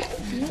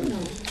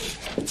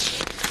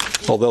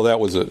 Although that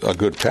was a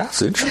good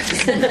passage.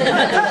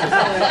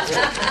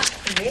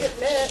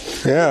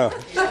 Yeah.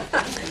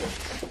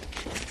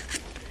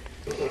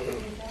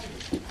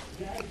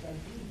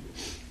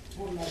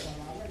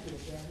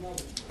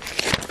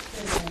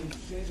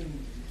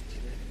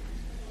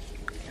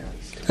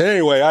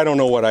 Anyway, I don't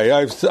know what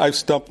I've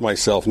stumped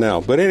myself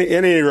now. But at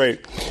any rate,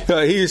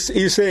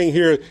 he's saying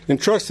here, he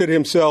entrusted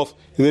himself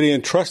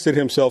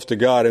to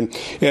God,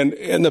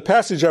 and the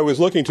passage I was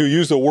looking to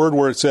used a word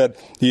where it said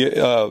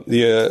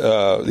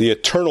the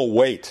eternal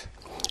weight,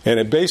 and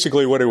it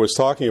basically what it was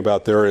talking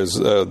about there is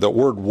the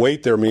word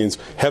weight there means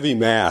heavy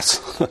mass.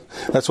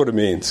 That's what it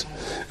means,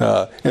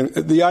 and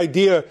the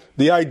idea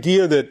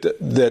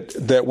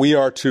that we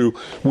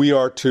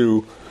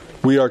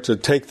are to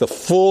take the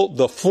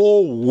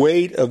full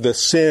weight of the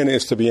sin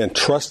is to be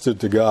entrusted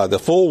to God. The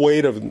full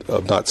weight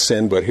of not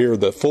sin, but here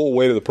the full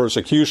weight of the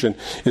persecution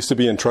is to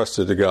be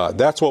entrusted to God.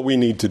 That's what we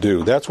need to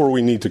do. That's where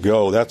we need to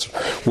go. That's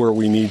where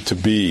we need to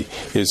be,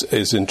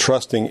 is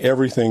entrusting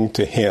everything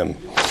to Him.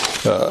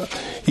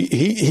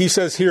 He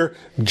says here,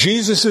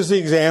 Jesus is the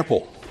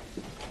example.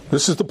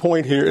 This is the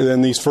point here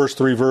in these first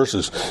three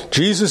verses.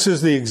 Jesus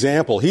is the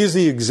example. He is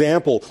the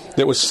example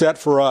that was set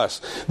for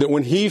us. That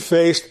when He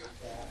faced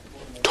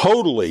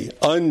totally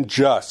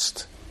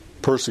unjust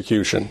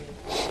persecution,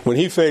 when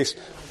He faced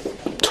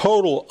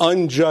total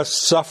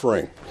unjust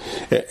suffering,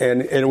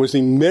 and it was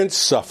immense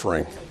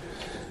suffering,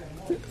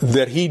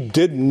 that He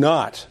did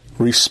not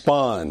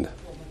respond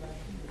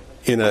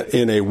in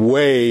a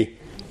way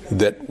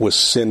that was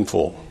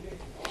sinful.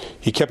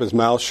 He kept His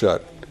mouth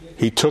shut.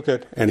 He took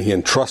it and He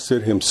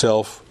entrusted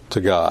Himself to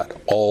God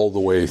all the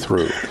way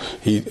through.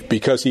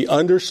 Because He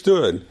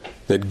understood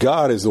that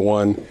God is the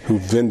one who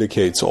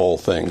vindicates all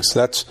things.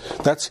 That's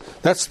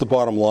the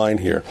bottom line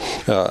here.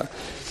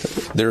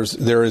 There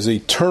is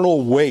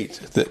eternal weight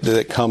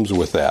that comes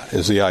with that,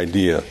 is the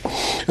idea.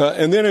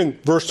 And then in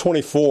verse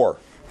 24,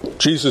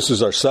 Jesus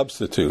is our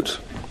substitute.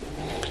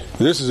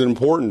 This is an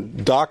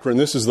important doctrine.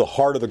 This is the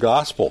heart of the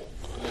gospel.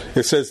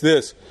 It says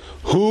this,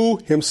 "Who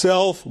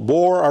Himself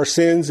bore our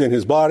sins in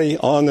His body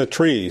on the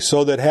tree,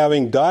 so that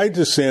having died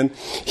to sin,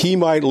 we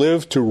might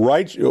live to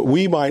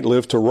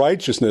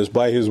righteousness.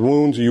 By His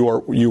wounds you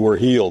were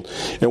healed."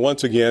 And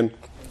once again,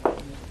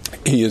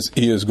 he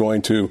is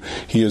going to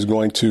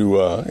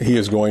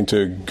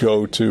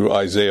go to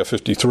Isaiah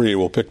 53.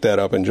 We'll pick that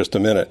up in just a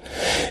minute.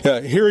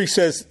 Here he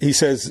says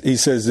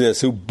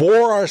this: "Who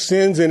bore our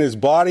sins in His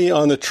body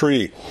on the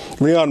tree."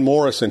 Leon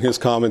Morris, in his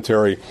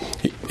commentary,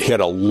 he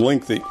had a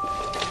lengthy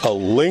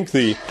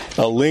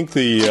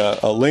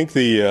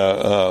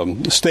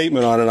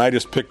statement on it. And I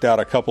just picked out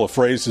a couple of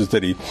phrases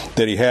that he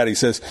had. He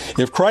says,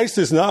 "If Christ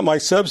is not my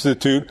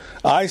substitute,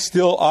 I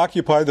still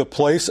occupy the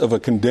place of a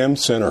condemned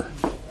sinner."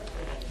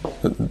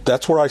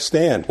 That's where I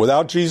stand.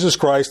 Without Jesus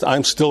Christ,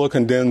 I'm still a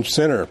condemned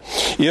sinner.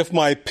 If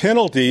my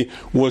penalty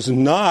was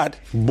not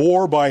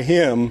bore by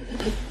Him,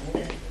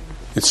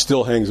 it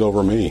still hangs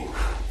over me.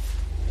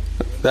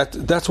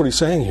 That's what he's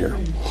saying here.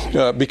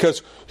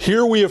 Because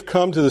here we have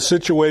come to the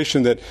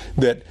situation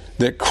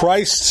that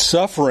Christ's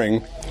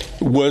suffering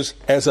was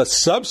as a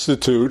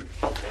substitute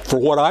for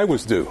what I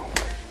was due.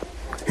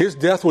 His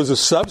death was a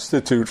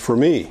substitute for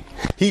me.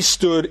 He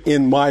stood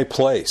in my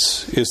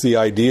place, is the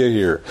idea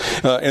here.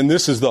 And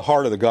this is the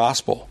heart of the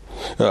gospel.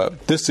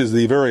 This is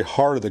the very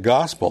heart of the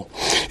gospel.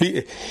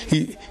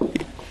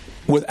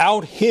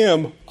 Without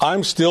him,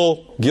 I'm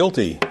still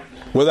guilty.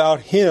 Without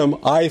him,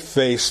 I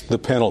face the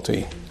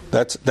penalty.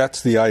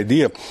 That's the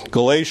idea.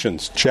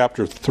 Galatians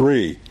chapter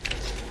 3,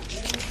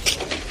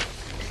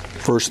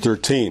 verse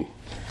 13.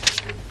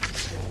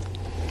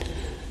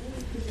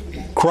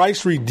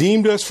 Christ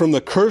redeemed us from the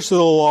curse of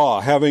the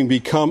law, having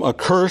become a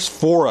curse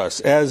for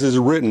us, as is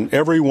written,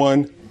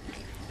 everyone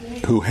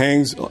who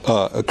hangs,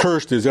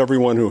 accursed is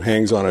everyone who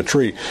hangs on a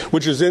tree,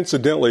 which is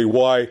incidentally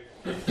why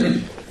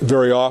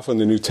very often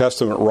the New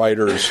Testament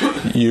writers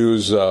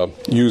use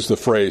the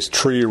phrase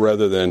tree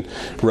rather than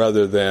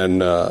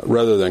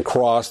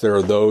cross. There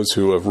are those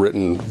who have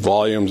written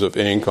volumes of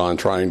ink on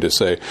trying to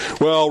say,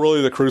 well,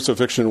 really the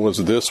crucifixion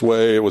was this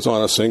way. It was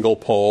on a single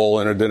pole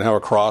and it didn't have a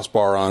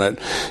crossbar on it.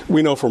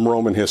 We know from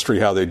Roman history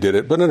how they did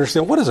it, but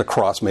understand, what is a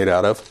cross made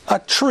out of? A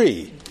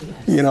tree.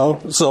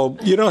 So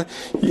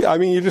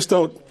you just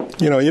don't.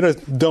 You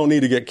just don't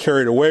need to get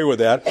carried away with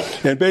that.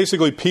 And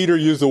basically, Peter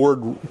used the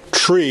word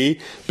tree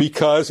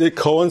because it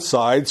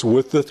coincides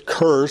with the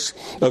curse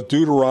of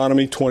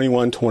Deuteronomy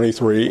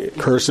 21:23.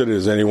 Cursed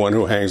is anyone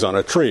who hangs on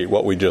a tree.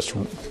 What we just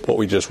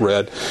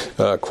read,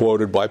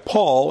 quoted by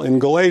Paul in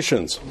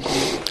Galatians.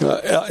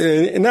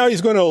 And now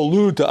he's going to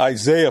allude to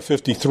Isaiah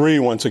 53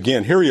 once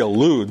again. Here he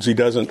alludes; he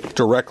doesn't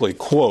directly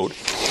quote.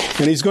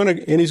 And he's going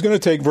to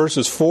take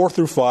verses 4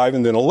 through 5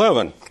 and then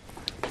 11.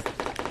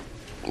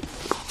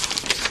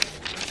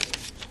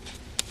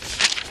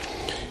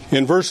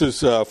 In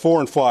verses 4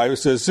 and 5, it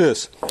says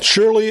this,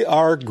 surely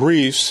our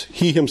griefs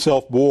he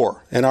himself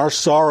bore, and our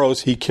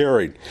sorrows he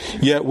carried.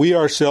 Yet we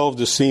ourselves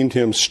esteemed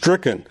him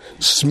stricken,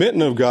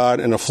 smitten of God,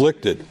 and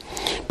afflicted.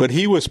 But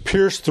he was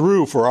pierced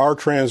through for our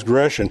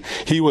transgression.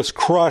 He was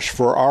crushed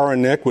for our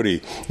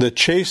iniquity. The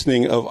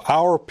chastening of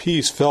our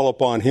peace fell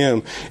upon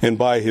him, and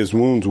by his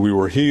wounds we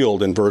were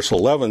healed. And verse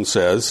 11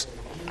 says,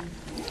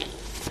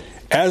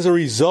 as a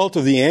result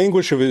of the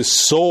anguish of his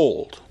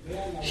soul,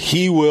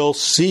 he will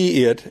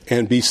see it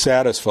and be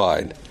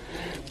satisfied.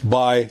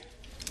 By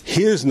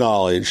his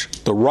knowledge,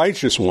 the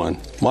righteous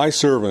one, my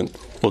servant,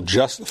 will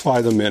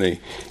justify the many,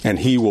 and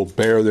he will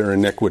bear their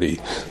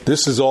iniquity.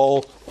 This is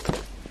all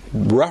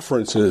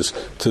references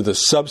to the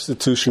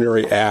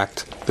substitutionary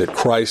act that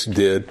Christ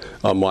did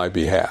on my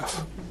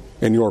behalf,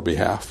 and your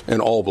behalf, and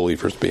all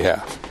believers'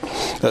 behalf.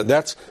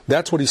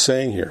 That's what he's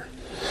saying here.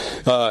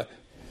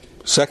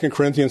 2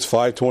 Corinthians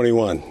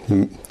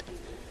 5:21,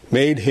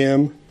 made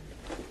him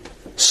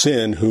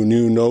sin who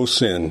knew no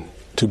sin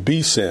to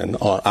be sin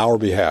on our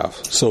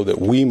behalf, so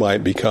that we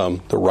might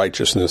become the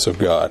righteousness of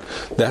God.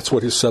 That's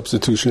what his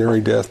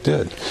substitutionary death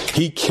did.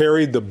 He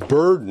carried the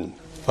burden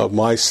of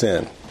my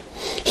sin.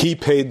 He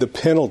paid the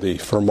penalty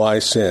for my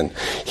sin.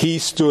 He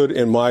stood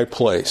in my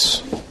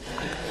place.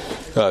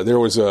 There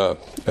was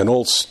an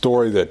old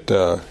story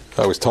that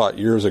I was taught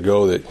years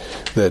ago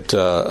that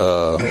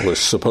was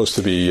supposed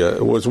to be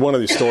was one of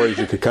these stories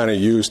you could kind of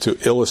use to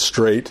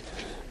illustrate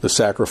the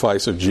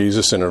sacrifice of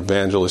Jesus in an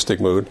evangelistic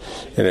mood.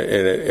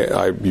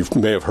 And you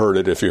may have heard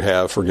it. If you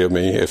have, forgive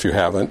me. If you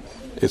haven't,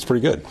 it's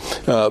pretty good.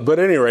 But at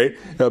any rate,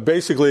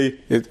 basically,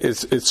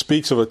 it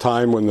speaks of a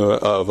time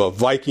of a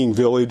Viking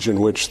village in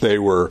which they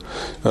were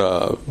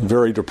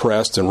very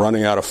depressed and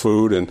running out of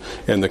food,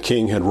 and the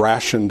king had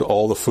rationed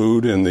all the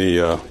food in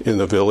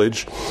the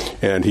village,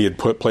 and he had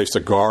placed a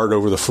guard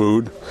over the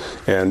food,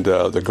 and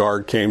the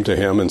guard came to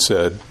him and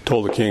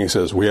told the king, he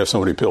says, we have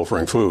somebody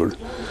pilfering food.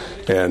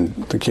 And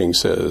the king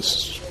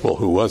says, well,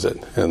 who was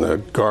it? And the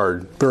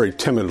guard very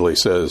timidly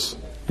says,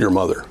 your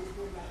mother.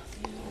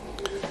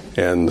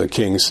 And the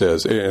king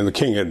says, and the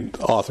king had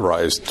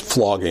authorized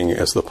flogging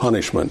as the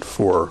punishment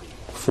for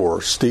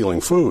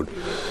stealing food.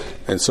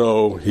 And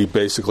so he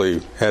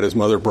basically had his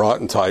mother brought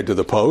and tied to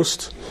the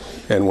post.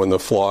 And when the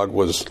flog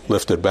was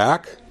lifted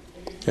back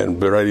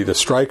and ready to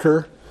strike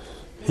her,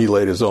 he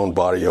laid his own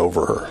body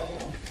over her.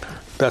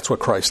 That's what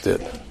Christ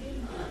did.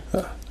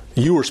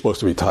 You were supposed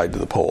to be tied to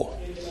the pole.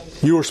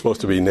 You were supposed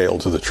to be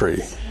nailed to the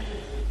tree.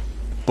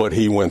 But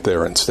he went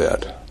there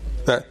instead.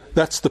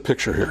 That's the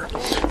picture here.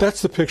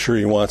 That's the picture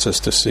he wants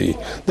us to see.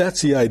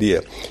 That's the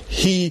idea.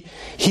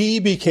 He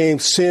became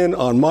sin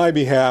on my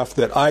behalf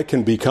that I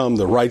can become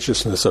the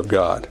righteousness of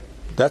God.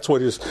 That's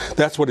what his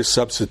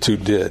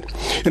substitute did.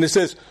 And it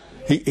says,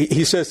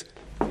 he says,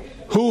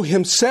 who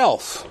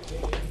himself,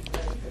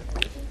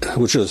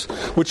 which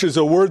is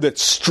a word that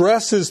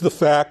stresses the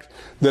fact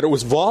that it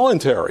was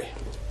voluntary.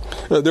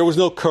 There was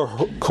no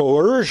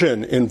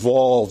coercion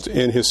involved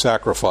in his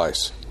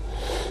sacrifice.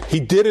 He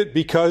did it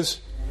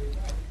because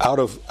out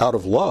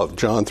of love,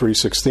 John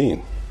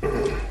 3:16.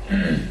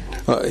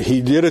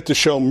 He did it to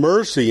show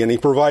mercy, and he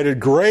provided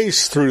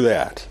grace through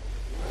that.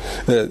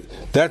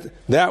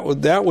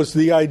 That was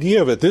the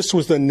idea of it. This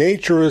was the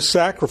nature of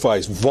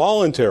sacrifice,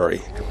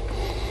 voluntary.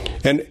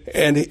 And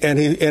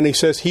he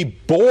says he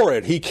bore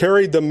it. He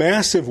carried the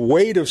massive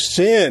weight of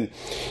sin.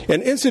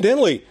 And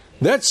incidentally,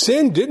 that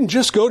sin didn't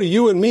just go to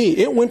you and me.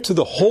 It went to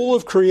the whole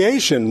of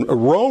creation.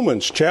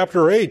 Romans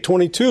chapter 8,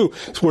 22,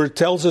 where it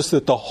tells us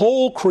that the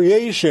whole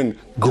creation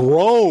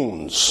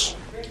groans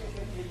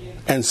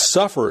and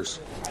suffers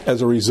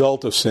as a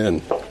result of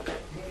sin.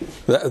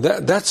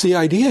 That's the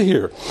idea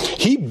here.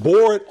 He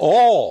bore it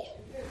all.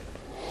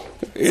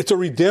 It's a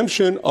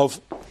redemption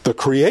of the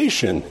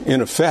creation,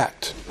 in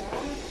effect.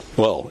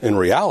 Well, in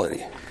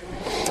reality.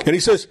 And he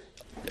says,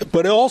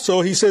 but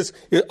also he says,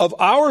 of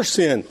our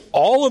sin,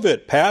 all of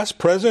it, past,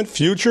 present,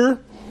 future,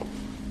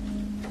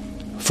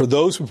 for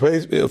those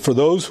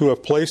who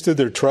have placed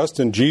their trust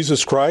in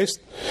Jesus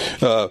Christ,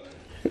 that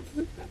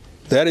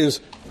is,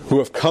 who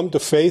have come to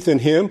faith in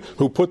Him,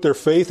 who put their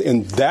faith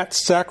in that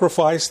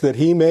sacrifice that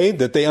He made,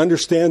 that they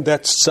understand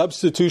that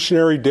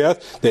substitutionary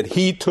death, that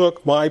He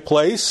took my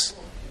place.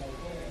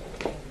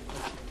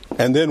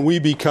 And then we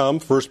become,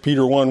 1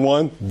 Peter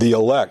 1:1, the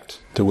elect,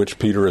 to which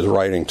Peter is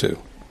writing to.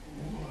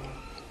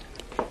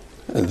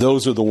 And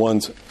those are the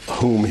ones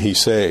whom He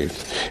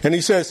saved. And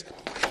he says,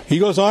 he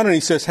goes on and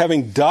he says,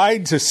 having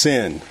died to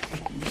sin,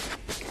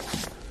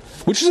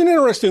 which is an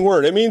interesting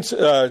word. It means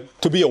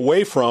to be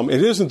away from.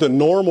 It isn't the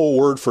normal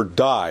word for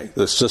die,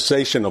 the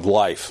cessation of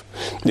life.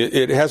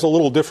 It has a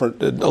little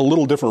different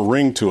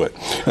ring to it.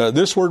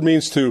 This word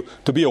means to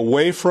be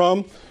away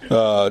from,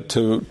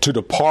 to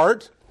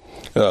depart,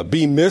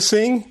 be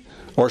missing,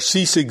 or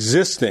cease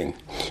existing.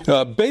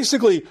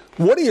 Basically,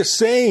 what he is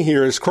saying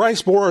here is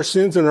Christ bore our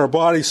sins in our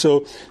body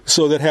so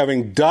that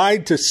having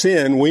died to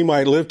sin, we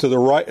might live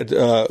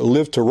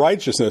to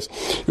righteousness.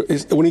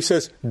 When he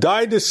says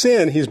died to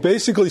sin, he's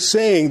basically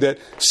saying that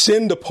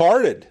sin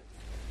departed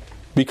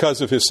because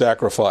of his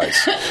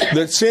sacrifice.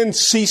 That sin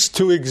ceased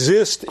to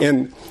exist,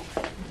 and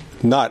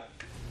not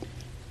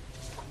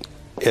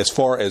as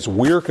far as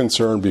we're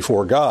concerned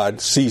before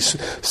God,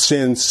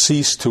 sin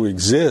ceased to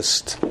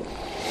exist.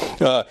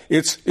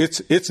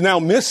 It's now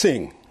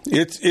missing.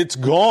 It's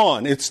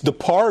gone. It's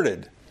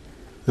departed.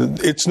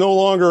 It's no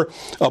longer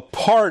a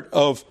part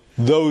of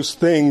those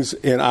things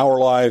in our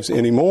lives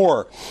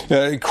anymore.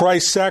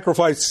 Christ's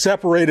sacrifice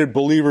separated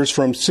believers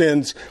from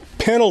sin's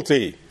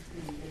penalty,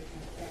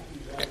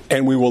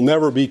 and we will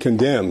never be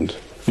condemned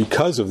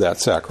because of that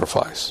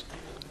sacrifice.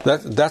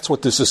 That's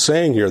what this is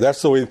saying here.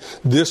 That's the way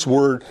this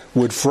word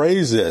would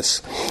phrase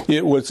this.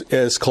 It was,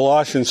 as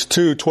Colossians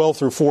 2:12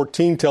 through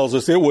 14 tells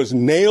us, it was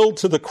nailed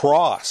to the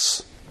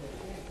cross.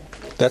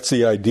 That's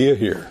the idea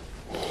here.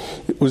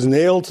 It was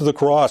nailed to the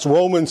cross.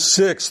 Romans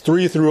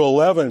 6:3 through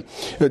 11,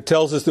 it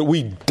tells us that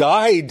we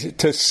died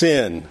to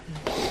sin.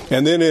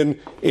 And then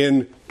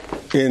in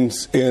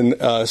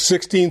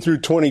 16 through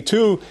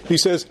 22, he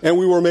says, and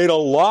we were made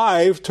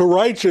alive to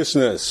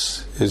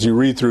righteousness. As you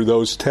read through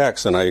those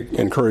texts, and I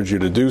encourage you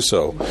to do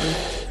so.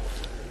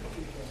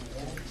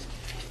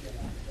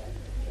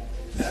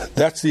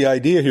 That's the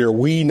idea here.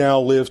 We now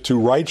live to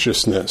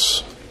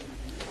righteousness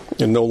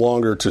and no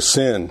longer to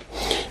sin.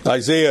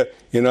 Isaiah,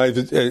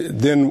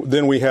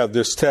 then we have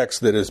this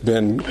text that has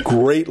been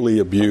greatly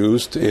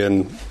abused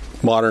in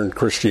modern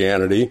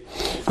Christianity.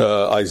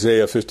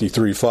 Isaiah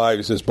 53:5,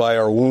 it says, by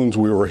our wounds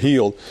we were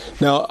healed.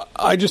 Now,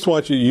 I just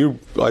want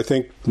I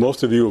think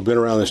most of you have been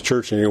around this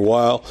church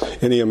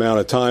any amount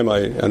of time.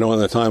 I know in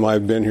the time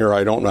I've been here,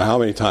 I don't know how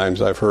many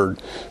times I've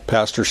heard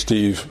Pastor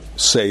Steve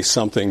say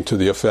something to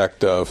the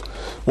effect of,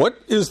 what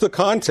is the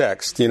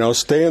context?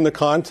 Stay in the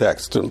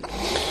context.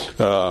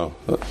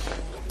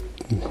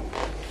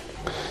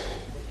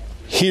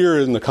 Here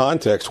in the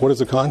context, what is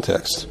the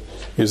context?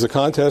 Is the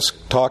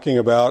context talking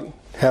about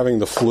having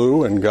the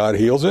flu and God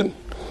heals it?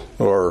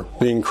 Or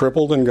being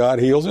crippled and God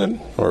heals it?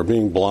 Or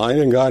being blind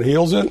and God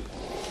heals it?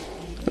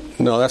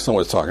 No, that's not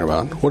what it's talking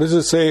about. What does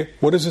it say?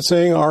 What is it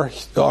saying are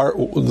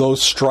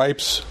those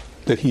stripes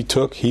that He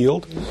took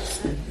healed?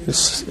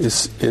 It's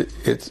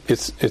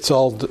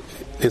all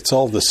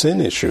the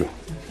sin issue.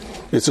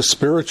 It's a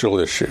spiritual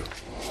issue.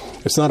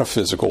 It's not a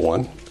physical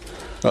one.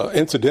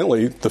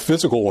 Incidentally, the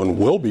physical one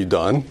will be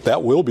done.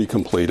 That will be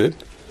completed.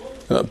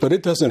 But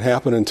it doesn't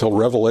happen until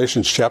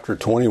Revelation chapter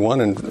 21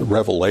 and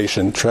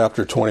Revelation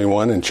chapter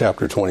 21 and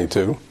chapter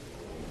 22.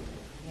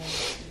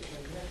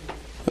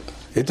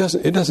 It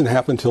doesn't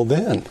happen till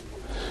then.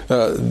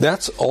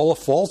 That's all a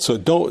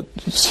falsehood.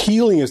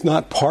 Healing is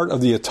not part of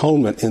the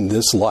atonement in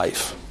this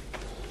life.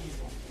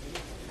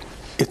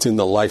 It's in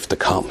the life to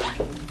come.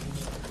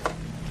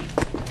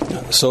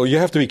 So you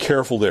have to be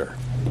careful there.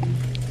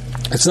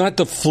 It's not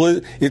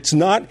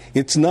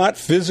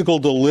physical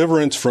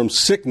deliverance from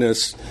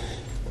sickness.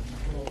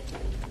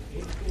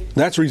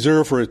 That's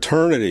reserved for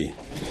eternity.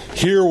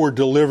 Here we're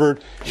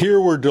delivered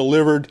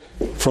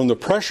from the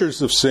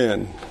pressures of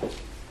sin,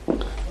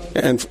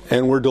 and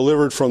we're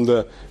delivered from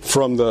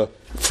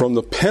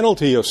the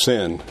penalty of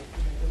sin.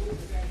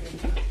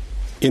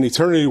 In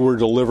eternity, we're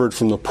delivered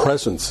from the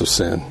presence of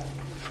sin.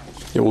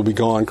 It will be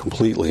gone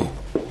completely.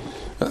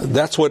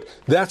 That's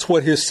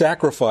what His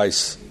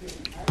sacrifice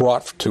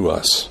brought to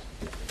us.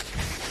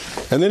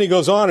 And then he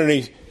goes on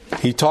and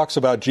he talks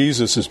about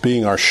Jesus as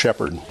being our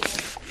shepherd.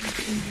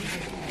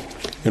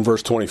 In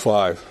verse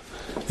 25,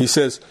 he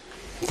says,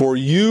 For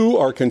you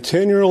are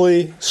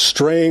continually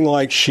straying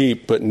like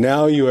sheep, but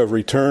now you have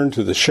returned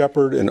to the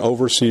shepherd and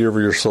overseer of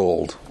your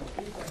soul.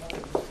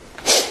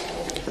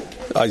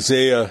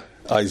 Isaiah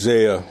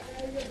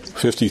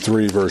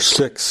 53 verse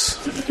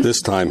 6,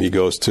 this time he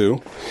goes to,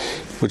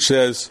 which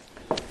says,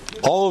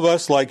 all of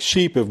us like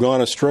sheep have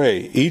gone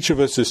astray. Each of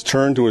us has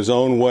turned to his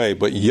own way,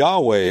 but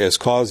Yahweh has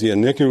caused the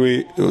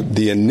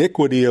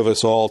iniquity of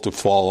us all to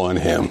fall on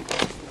him.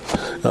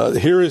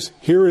 Here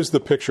is the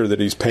picture that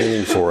he's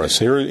painting for us.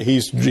 Here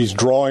he's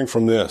drawing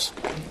from this.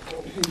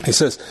 He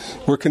says,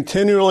 we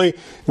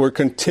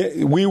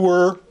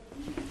were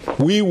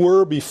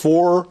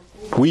before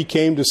we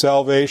came to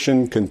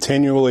salvation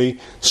continually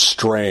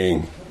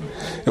straying.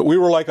 We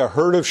were like a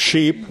herd of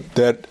sheep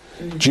that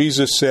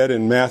Jesus said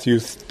in Matthew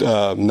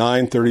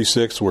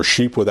 9:36 were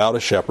sheep without a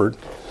shepherd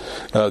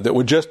that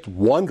would just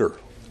wander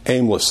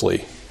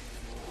aimlessly.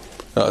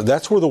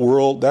 That's where the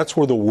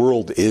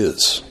world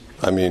is.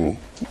 I mean,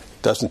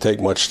 it doesn't take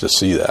much to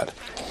see that.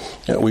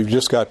 We've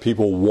just got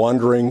people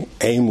wandering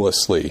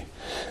aimlessly.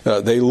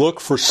 They look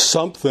for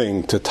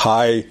something to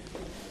tie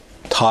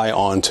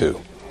onto.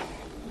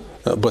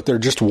 But they're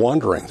just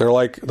wandering. They're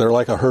like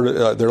a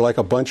herd. They're like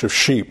a bunch of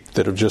sheep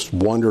that have just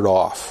wandered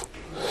off.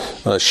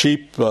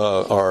 Sheep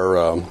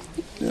are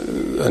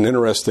an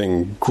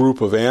interesting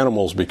group of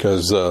animals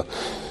because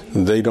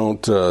they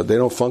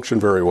don't function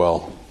very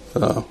well.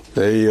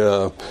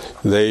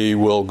 They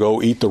will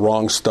go eat the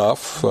wrong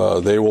stuff.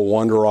 They will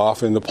wander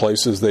off into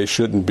places they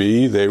shouldn't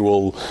be. They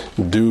will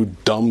do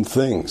dumb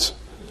things,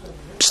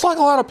 just like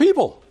a lot of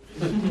people.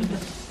 And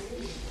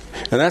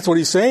that's what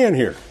he's saying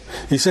here.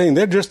 He's saying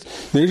they're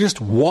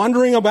just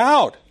wandering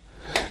about.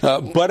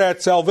 But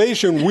at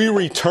salvation, we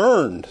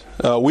returned.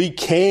 We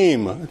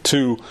came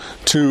to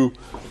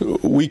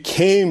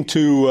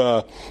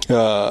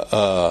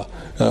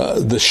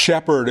the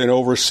shepherd and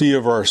overseer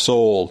of our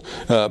soul.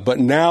 But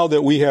now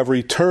that we have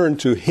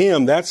returned to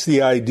him, that's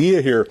the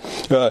idea here.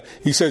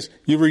 He says,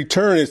 you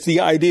return. It's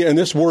the idea. And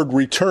this word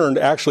returned,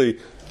 actually,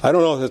 I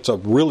don't know if it's a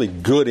really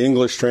good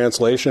English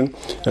translation.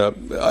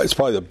 It's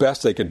probably the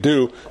best they could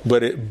do.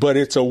 But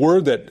it's a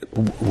word that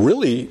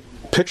really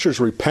pictures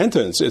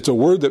repentance. It's a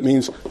word that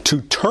means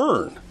to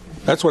turn.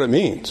 That's what it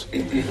means.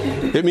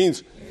 It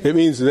means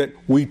that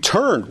we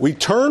turned. We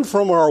turned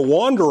from our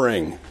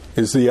wandering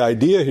is the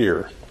idea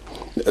here.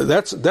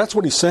 That's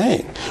what he's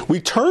saying.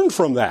 We turned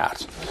from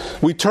that.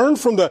 We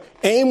turned from the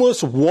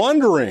aimless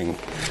wandering.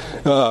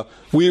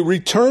 We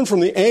returned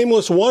from the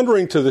aimless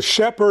wandering to the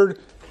shepherd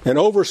and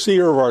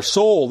overseer of our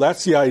soul.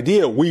 That's the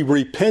idea. We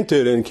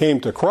repented and came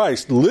to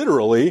Christ.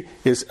 Literally,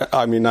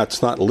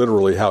 that's not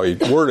literally how he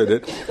worded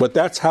it, but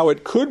that's how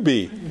it could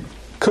be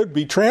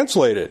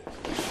translated.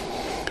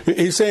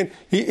 He's saying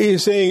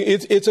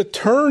it's a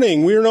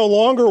turning. We're no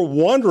longer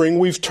wandering.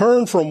 We've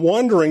turned from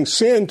wandering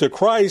sin to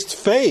Christ's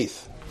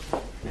faith.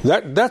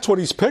 That's what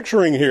he's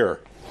picturing here.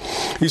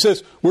 He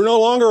says, we're no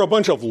longer a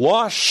bunch of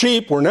lost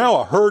sheep. We're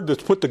now a herd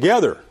that's put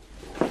together.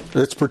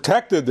 That's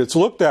protected, that's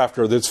looked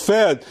after, that's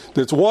fed,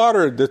 that's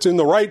watered, that's in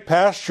the right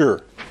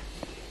pasture,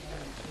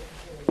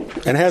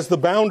 and has the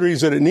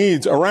boundaries that it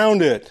needs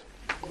around it.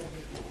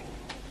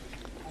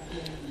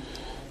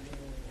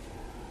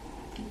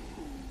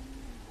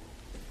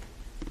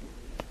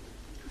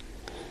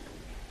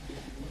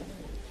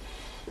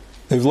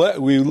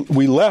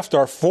 We left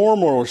our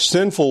former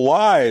sinful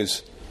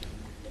lives,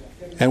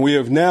 and we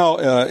have now,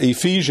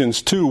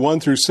 Ephesians 2, 1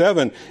 through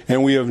 7,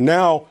 and we have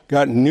now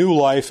got new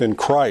life in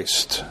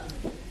Christ.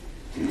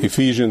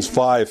 Ephesians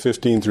 5,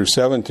 15 through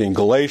 17.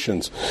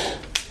 Galatians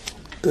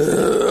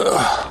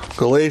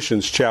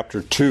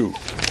chapter 2,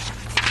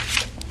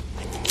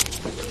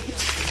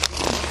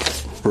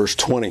 verse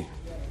 20.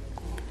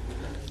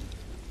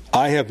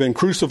 I have been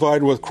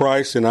crucified with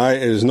Christ, and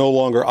it is no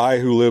longer I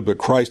who live, but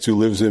Christ who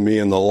lives in me.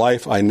 And the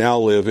life I now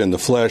live in the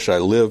flesh, I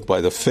live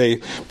by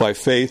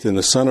faith in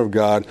the Son of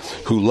God,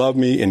 who loved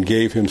me and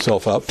gave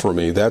himself up for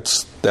me.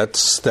 That's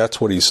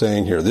what he's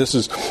saying here. This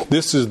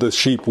is the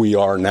sheep we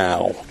are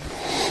now.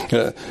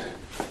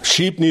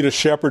 Sheep need a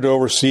shepherd to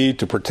oversee,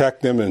 to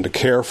protect them, and to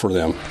care for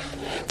them.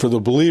 For the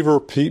believer,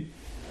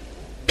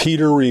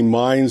 Peter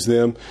reminds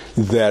them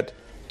that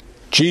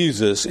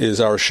Jesus is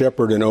our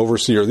shepherd and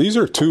overseer. These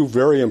are two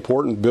very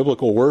important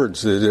biblical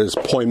words. It is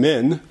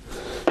poimen,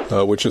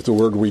 which is the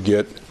word we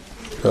get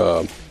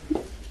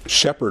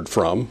shepherd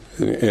from.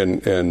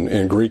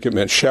 In Greek, it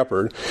meant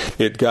shepherd.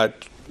 It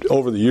got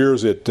over the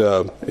years. It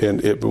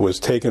was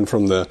taken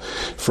into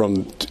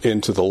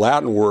the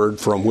Latin word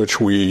from which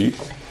we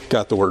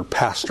got the word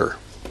pastor.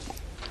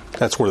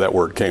 That's where that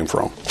word came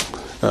from.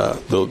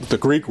 The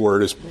Greek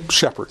word is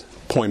shepherd,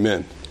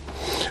 poimen.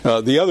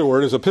 The other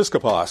word is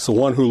episkopos, the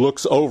one who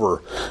looks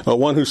over,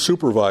 one who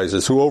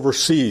supervises, who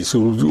oversees,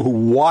 who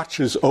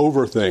watches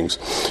over things.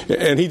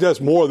 And he does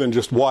more than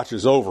just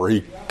watches over.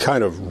 He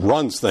kind of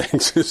runs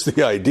things, is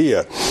the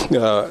idea.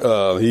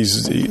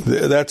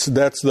 That's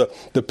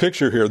the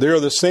picture here. They are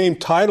the same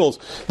titles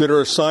that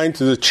are assigned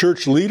to the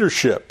church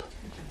leadership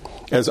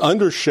as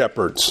under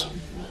shepherds,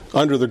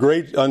 under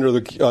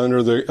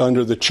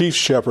the chief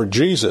shepherd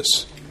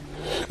Jesus.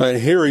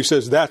 And here he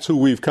says that's who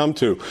we've come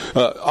to.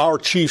 Our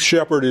chief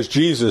shepherd is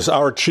Jesus.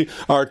 Our chief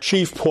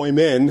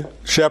poimen,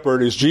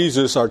 shepherd, is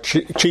Jesus. Our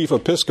chief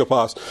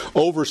episkopos,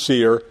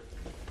 overseer,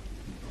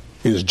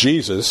 is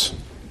Jesus.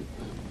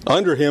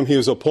 Under him he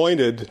has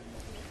appointed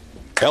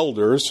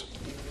elders,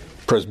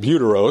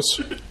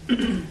 presbyteros,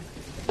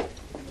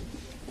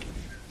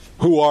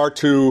 who are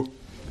to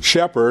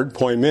shepherd,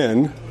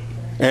 poimen,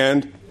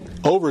 and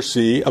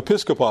oversee,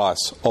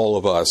 episkopos, all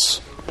of us.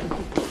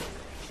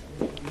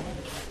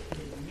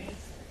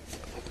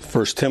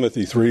 1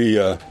 Timothy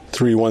 3,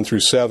 1 through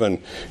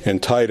 7,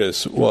 and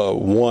Titus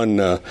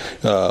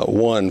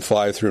 1,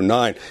 5 through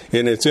 9.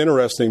 And it's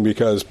interesting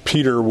because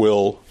Peter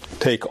will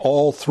take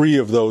all three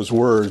of those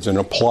words and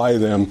apply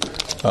them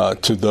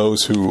to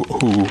those who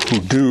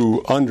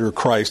do under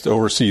Christ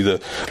oversee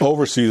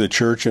the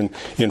church in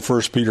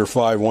 1 Peter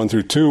 5, 1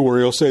 through 2, where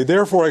he'll say,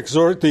 "Therefore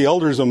exhort the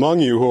elders among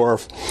you who are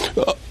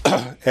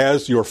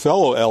as your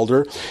fellow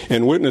elder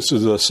and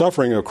witnesses of the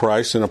suffering of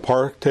Christ and a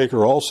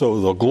partaker also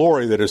of the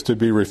glory that is to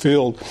be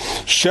revealed.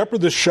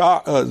 Shepherd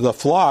the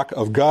flock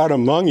of God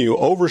among you,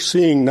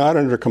 overseeing not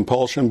under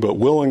compulsion but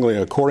willingly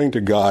according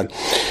to God,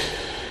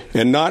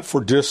 and not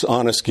for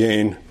dishonest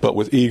gain, but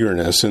with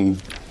eagerness."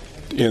 And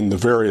in the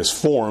various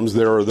forms,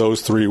 there are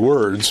those three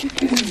words: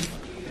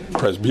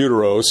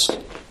 presbyteros,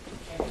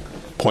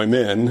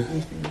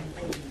 poimen,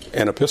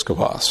 and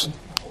episkopos.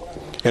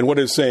 And what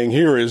it's saying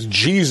here is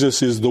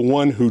Jesus is the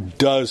one who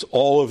does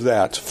all of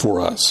that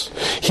for us.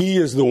 He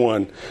is the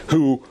one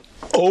who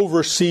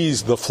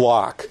oversees the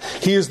flock.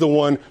 He is the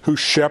one who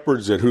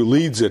shepherds it, who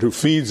leads it, who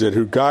feeds it,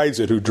 who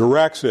guides it, who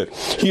directs it.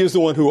 He is the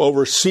one who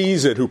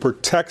oversees it, who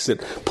protects it,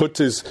 puts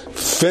his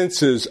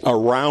fences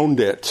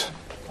around it,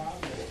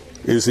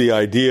 is the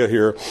idea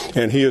here.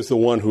 And he is the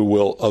one who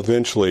will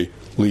eventually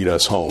lead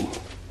us home.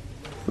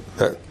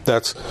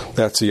 That's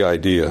the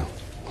idea.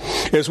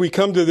 As we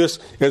come to this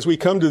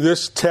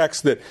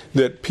text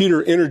that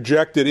Peter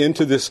interjected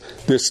into this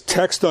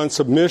text on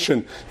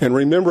submission, and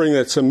remembering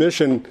that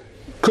submission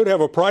could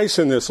have a price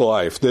in this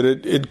life, that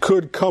it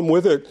could come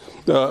with it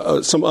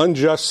some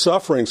unjust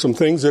suffering, some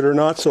things that are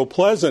not so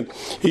pleasant.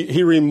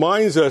 He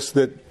reminds us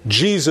that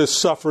Jesus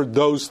suffered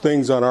those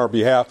things on our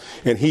behalf,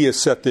 and he has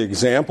set the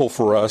example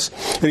for us.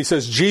 And he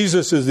says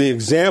Jesus is the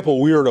example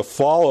we are to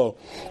follow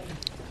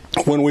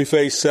when we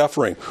face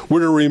suffering. We're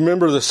to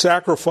remember the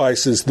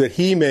sacrifices that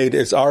he made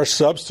as our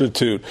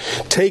substitute,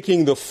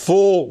 taking the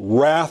full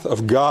wrath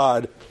of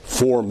God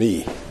for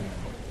me.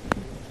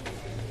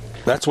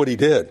 That's what he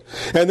did.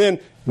 And then,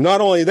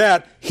 not only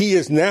that, he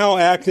is now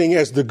acting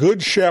as the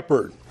good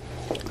shepherd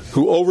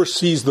who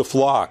oversees the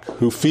flock,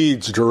 who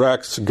feeds,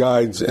 directs,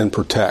 guides, and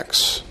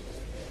protects.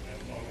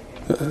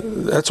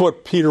 That's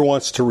what Peter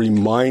wants to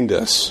remind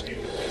us.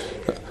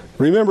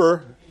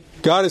 Remember,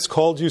 God has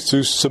called you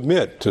to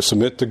submit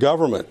to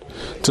government,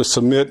 to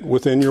submit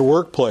within your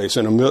workplace,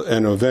 and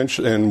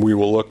eventually, and we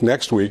will look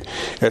next week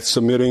at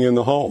submitting in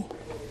the home.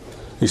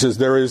 He says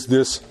there is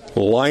this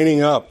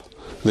lining up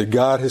that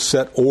God has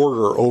set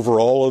order over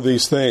all of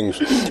these things.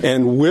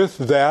 And with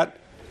that,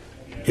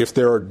 if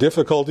there are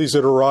difficulties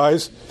that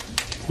arise,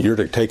 you're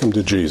to take them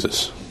to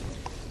Jesus.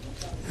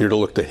 You're to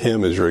look to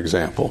him as your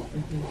example.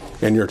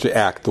 And you're to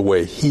act the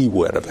way he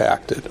would have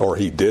acted, or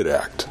he did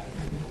act,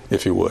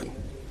 if you would.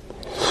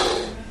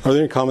 Are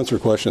there any comments or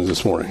questions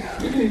this morning?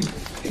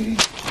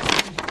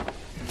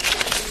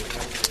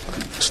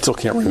 Still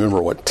can't remember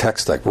what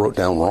text I wrote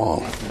down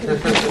wrong.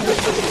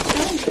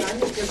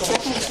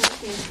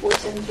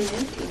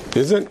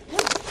 Is it?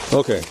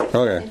 Okay.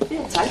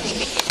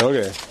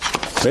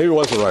 Maybe it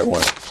was the right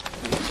one.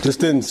 Just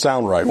didn't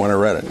sound right when I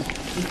read it.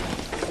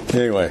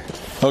 Anyway,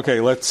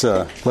 okay, let's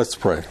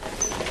pray.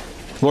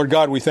 Lord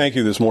God, we thank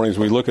you this morning as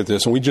we look at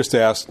this, and we just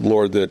ask,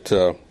 Lord,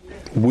 that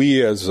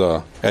we as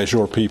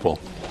your people,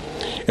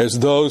 as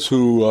those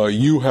who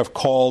you have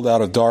called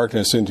out of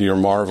darkness into your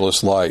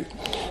marvelous light,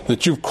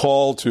 that you've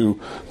called to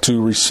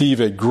receive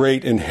a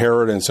great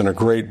inheritance and a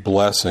great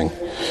blessing,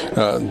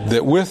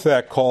 that with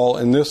that call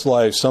in this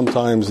life,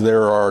 sometimes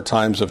there are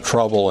times of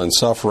trouble and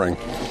suffering,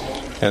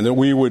 and that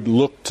we would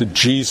look to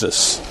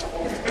Jesus,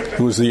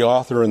 who is the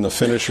author and the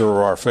finisher of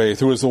our faith,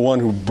 who is the one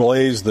who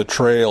blazed the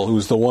trail, who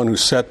is the one who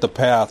set the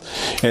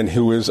path, and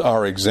who is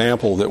our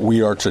example, that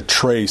we are to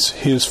trace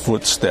his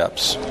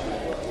footsteps,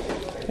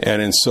 and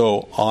in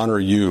so honor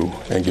you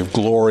and give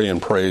glory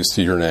and praise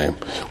to your name.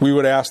 We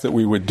would ask that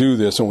we would do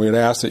this, and we would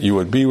ask that you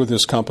would be with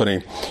this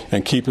company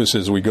and keep us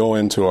as we go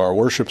into our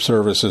worship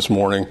service this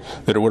morning,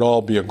 that it would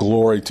all be a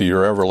glory to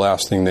your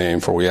everlasting name,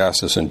 for we ask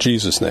this in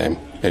Jesus' name.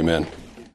 Amen.